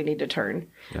exactly where we need to turn.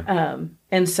 Yeah.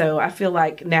 And so I feel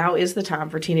like now is the time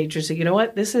for teenagers to, you know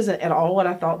what, this isn't at all what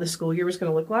I thought the school year was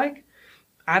going to look like.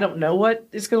 I don't know what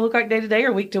it's going to look like day to day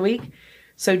or week to week.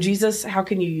 So, Jesus, how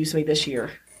can you use me this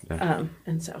year? Yeah.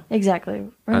 And so. Exactly.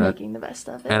 We're making the best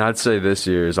of it. And I'd say this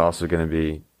year is also going to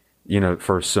be,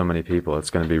 for so many people, it's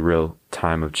going to be real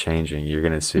time of changing. You're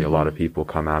going to see a lot of people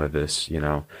come out of this,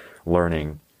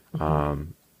 learning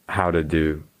how to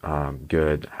do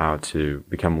good, how to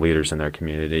become leaders in their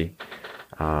community.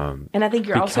 And I think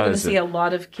you're also going to see a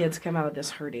lot of kids come out of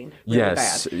this hurting really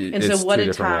bad. And so what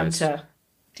a time to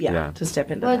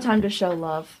step into What a time to show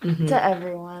love to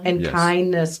everyone. And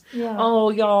kindness. Yeah.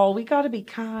 Oh, y'all, we got to be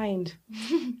kind.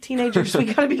 Teenagers, we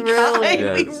got to be kind.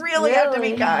 Yes. We really have to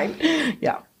be kind.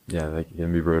 Yeah. Yeah, they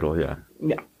can be brutal, yeah.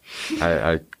 Yeah.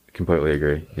 I completely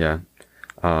agree, yeah.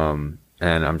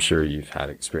 And I'm sure you've had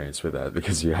experience with that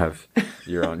because you have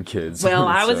your own kids. Well,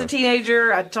 I was So, a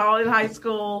teenager. I taught in high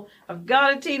school. I've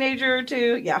got a teenager or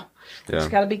two. Yeah.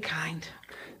 Just got to be kind.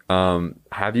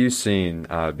 Have you seen,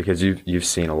 because you've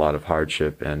seen a lot of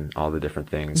hardship and all the different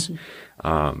things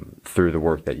through the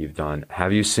work that you've done,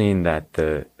 have you seen that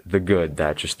the good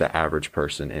that just the average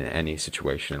person in any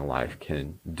situation in life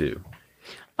can do?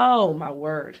 Oh, my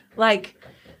word. Like,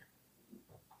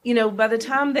 you know, by the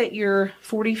time that you're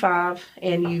 45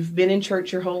 and you've been in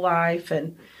church your whole life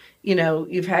and, you know,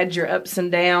 you've had your ups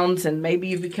and downs and maybe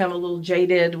you've become a little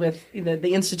jaded with, you know,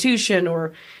 the institution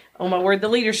or, oh my word, the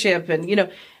leadership. And, you know,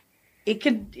 it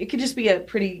could just be a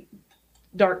pretty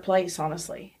dark place,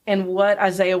 honestly. And what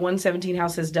Isaiah 117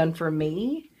 House has done for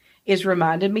me is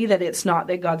reminded me that it's not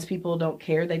that God's people don't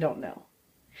care, they don't know.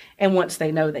 And once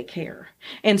they know, they care.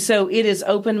 And so it has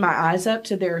opened my eyes up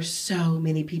to there are so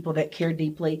many people that care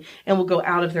deeply and will go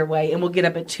out of their way and will get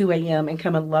up at 2 a.m. and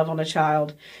come and love on a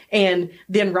child and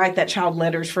then write that child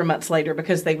letters for months later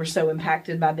because they were so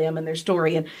impacted by them and their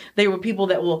story. And they were people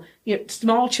that will, you know,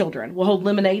 small children will hold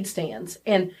lemonade stands.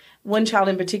 And one child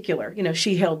in particular, you know,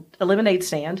 she held a lemonade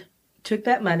stand, took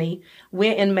that money,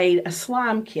 went and made a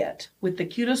slime kit with the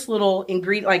cutest little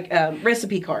ingredient, like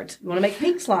recipe cards. You want to make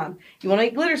pink slime. You want to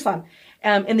make glitter slime.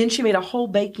 And then she made a whole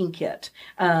baking kit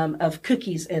of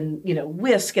cookies and, you know,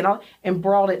 whisk and all, and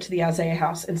brought it to the Isaiah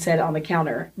House and set it on the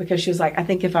counter because she was like, I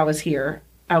think if I was here,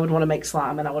 I would want to make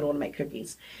slime and I would want to make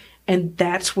cookies. And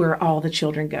that's where all the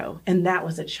children go. And that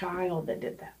was a child that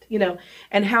did that, you know.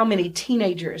 And how many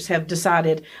teenagers have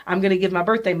decided, I'm going to give my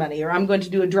birthday money, or I'm going to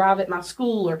do a drive at my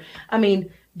school, or, I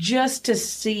mean, just to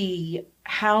see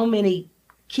how many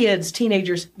kids,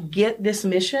 teenagers get this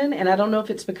mission. And I don't know if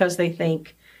it's because they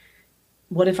think,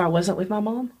 what if I wasn't with my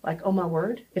mom? Like, oh my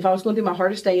word, if I was going through my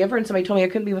hardest day ever and somebody told me I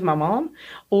couldn't be with my mom,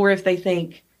 or if they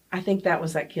think, I think that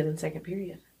was that kid in second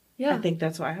period. Yeah. I think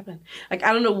that's what happened. Like,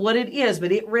 I don't know what it is,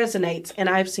 but it resonates. And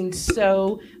I've seen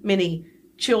so many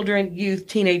children, youth,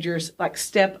 teenagers, like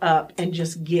step up and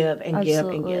just give and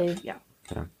Absolutely. give and give.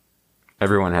 Yeah.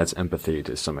 Everyone has empathy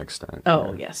to some extent.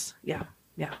 Oh, yes. Yeah.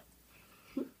 Yeah.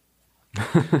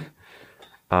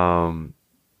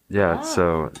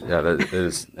 So that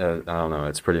is, I don't know,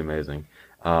 it's pretty amazing.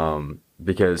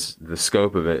 Because the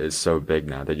scope of it is so big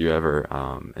now. Did you ever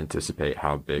anticipate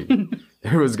how big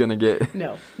it was going to get?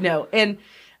 No. And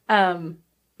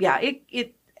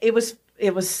it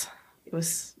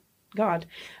was God.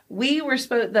 We were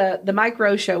the Mike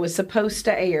Rowe show was supposed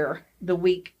to air the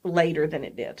week later than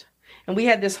it did. And we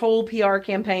had this whole PR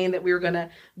campaign that we were going to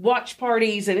watch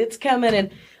parties and it's coming. And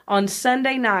on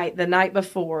Sunday night, the night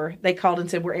before, they called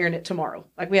and said, we're airing it tomorrow.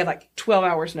 Like, we had like 12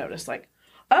 hours notice. Like,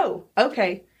 oh,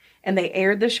 okay. And they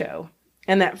aired the show.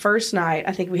 And that first night,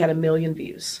 I think we had 1 million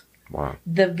views. Wow.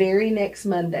 The very next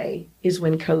Monday is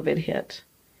when COVID hit.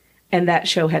 And that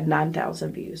show had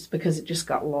 9,000 views because it just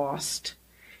got lost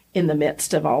in the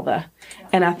midst of all the...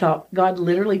 And I thought, God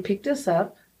literally picked us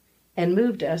up and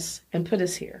moved us and put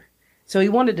us here. So he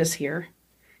wanted us here.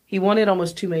 He wanted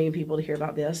almost 2 million people to hear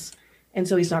about this. And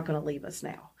so he's not going to leave us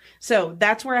now. So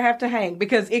that's where I have to hang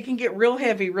because it can get real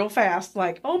heavy real fast.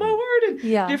 Like, oh my word,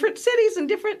 and different cities and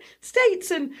different states.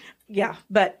 And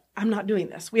but I'm not doing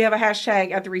this. We have a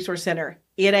hashtag at the Resource Center.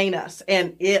 It ain't us.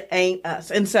 And it ain't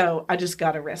us. And so I just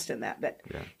got to rest in that.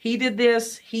 He did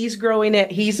this. He's growing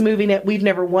it. He's moving it. We've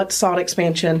never once sought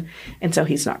expansion. And so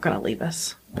he's not going to leave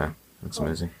us. Yeah, that's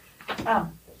amazing.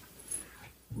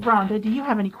 Rhonda, do you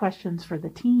have any questions for the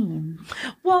team?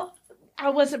 Well, I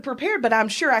wasn't prepared, but I'm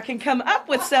sure I can come up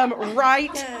with some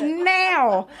right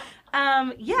now.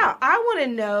 I want to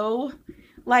know,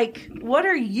 like, what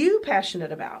are you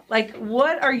passionate about? Like,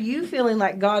 what are you feeling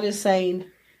like God is saying,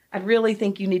 I really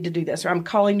think you need to do this, or I'm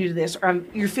calling you to this, or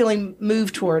you're feeling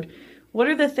moved toward? What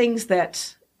are the things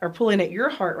that are pulling at your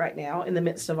heart right now in the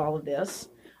midst of all of this?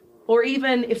 Or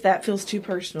even if that feels too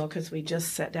personal because we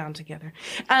just sat down together.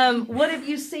 What have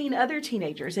you seen other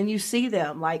teenagers and you see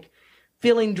them like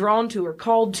feeling drawn to or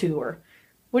called to, or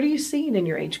what are you seeing in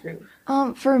your age group?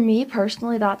 For me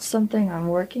personally, that's something I'm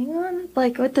working on.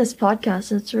 Like with this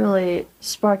podcast, it's really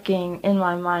sparking in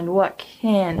my mind, what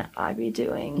can I be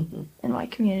doing in my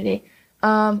community?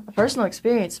 A personal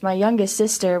experience, my youngest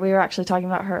sister, we were actually talking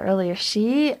about her earlier.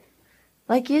 She,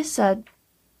 like you said,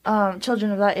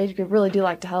 children of that age group really do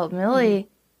like to help. Millie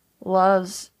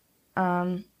loves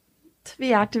to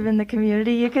be active in the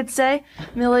community, you could say.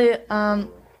 Millie,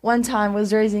 one time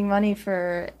was raising money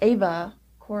for Ava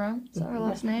Coram, is that her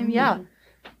last name? Yeah.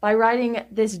 By riding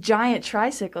this giant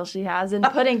tricycle she has and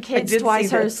putting kids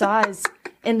twice her size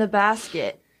in the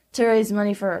basket. to raise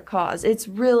money for a cause. It's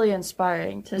really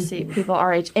inspiring to see people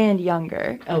our age and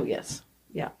younger Oh yes.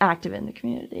 active in the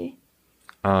community.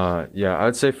 Yeah, I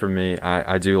would say for me,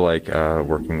 I do like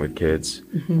working with kids,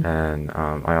 and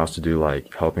I also do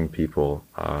like helping people.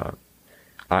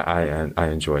 I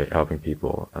enjoy helping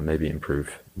people maybe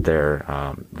improve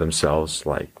their themselves,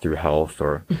 like through health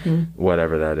or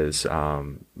whatever that is.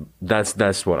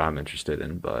 That's what I'm interested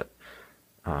in. But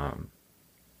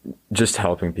just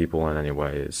helping people in any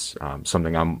way is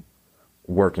something I'm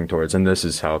working towards, and this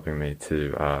is helping me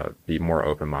to be more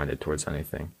open-minded towards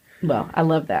anything. Well, I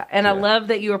love that. And I Yeah. love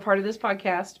that you are part of this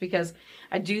podcast because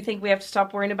I do think we have to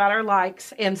stop worrying about our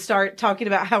likes and start talking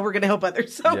about how we're going to help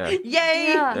others. So, Yeah. yay,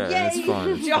 Yeah. Yeah, it's yay, fun,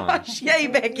 it's Josh, yay,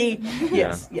 Becky.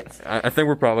 Yes, yes. I think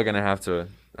we're probably going to have to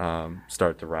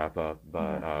start to wrap up,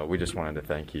 but we just wanted to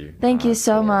thank you. Thank you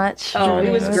so for much. Oh, it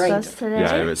joining was with great. us today.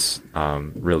 Yeah, it was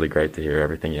really great to hear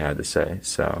everything you had to say.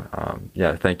 So,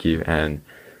 yeah, thank you. And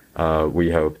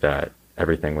we hope that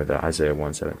everything with the Isaiah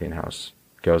 117 house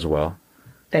goes well.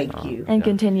 Thank you. And Yeah.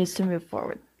 continues to move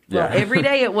forward. Well, Yeah. every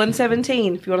day at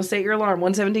 1:17, if you want to set your alarm,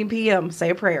 1:17 p.m., say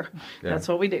a prayer. Yeah. That's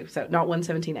what we do. So, not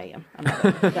 1:17 a.m.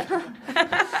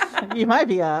 You might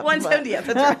be up. 1:70, yeah,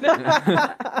 that's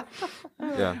right.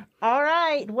 Yeah. All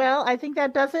right. Well, I think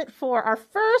that does it for our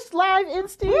first live in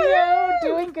studio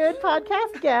Doing Good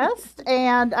podcast guest.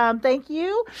 And thank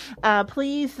you.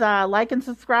 Please like and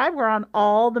subscribe. We're on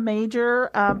all the major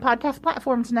podcast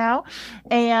platforms now.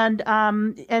 And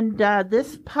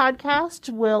this podcast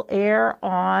will air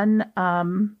on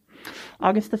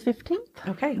August the 15th.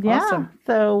 Okay, Yeah. awesome.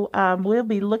 So we'll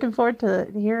be looking forward to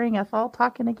hearing us all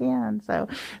talking again. So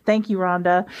thank you,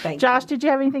 Rhonda. Thank Josh, you. did you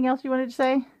have anything else you wanted to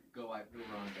say? Go Rhonda.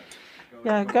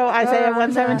 Yeah, go Isaiah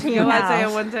Rhonda. 117. Go house. Isaiah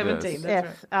 1:17. Yes. That's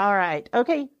Yes. All right.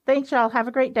 Okay. Thanks, y'all. Have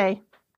a great day.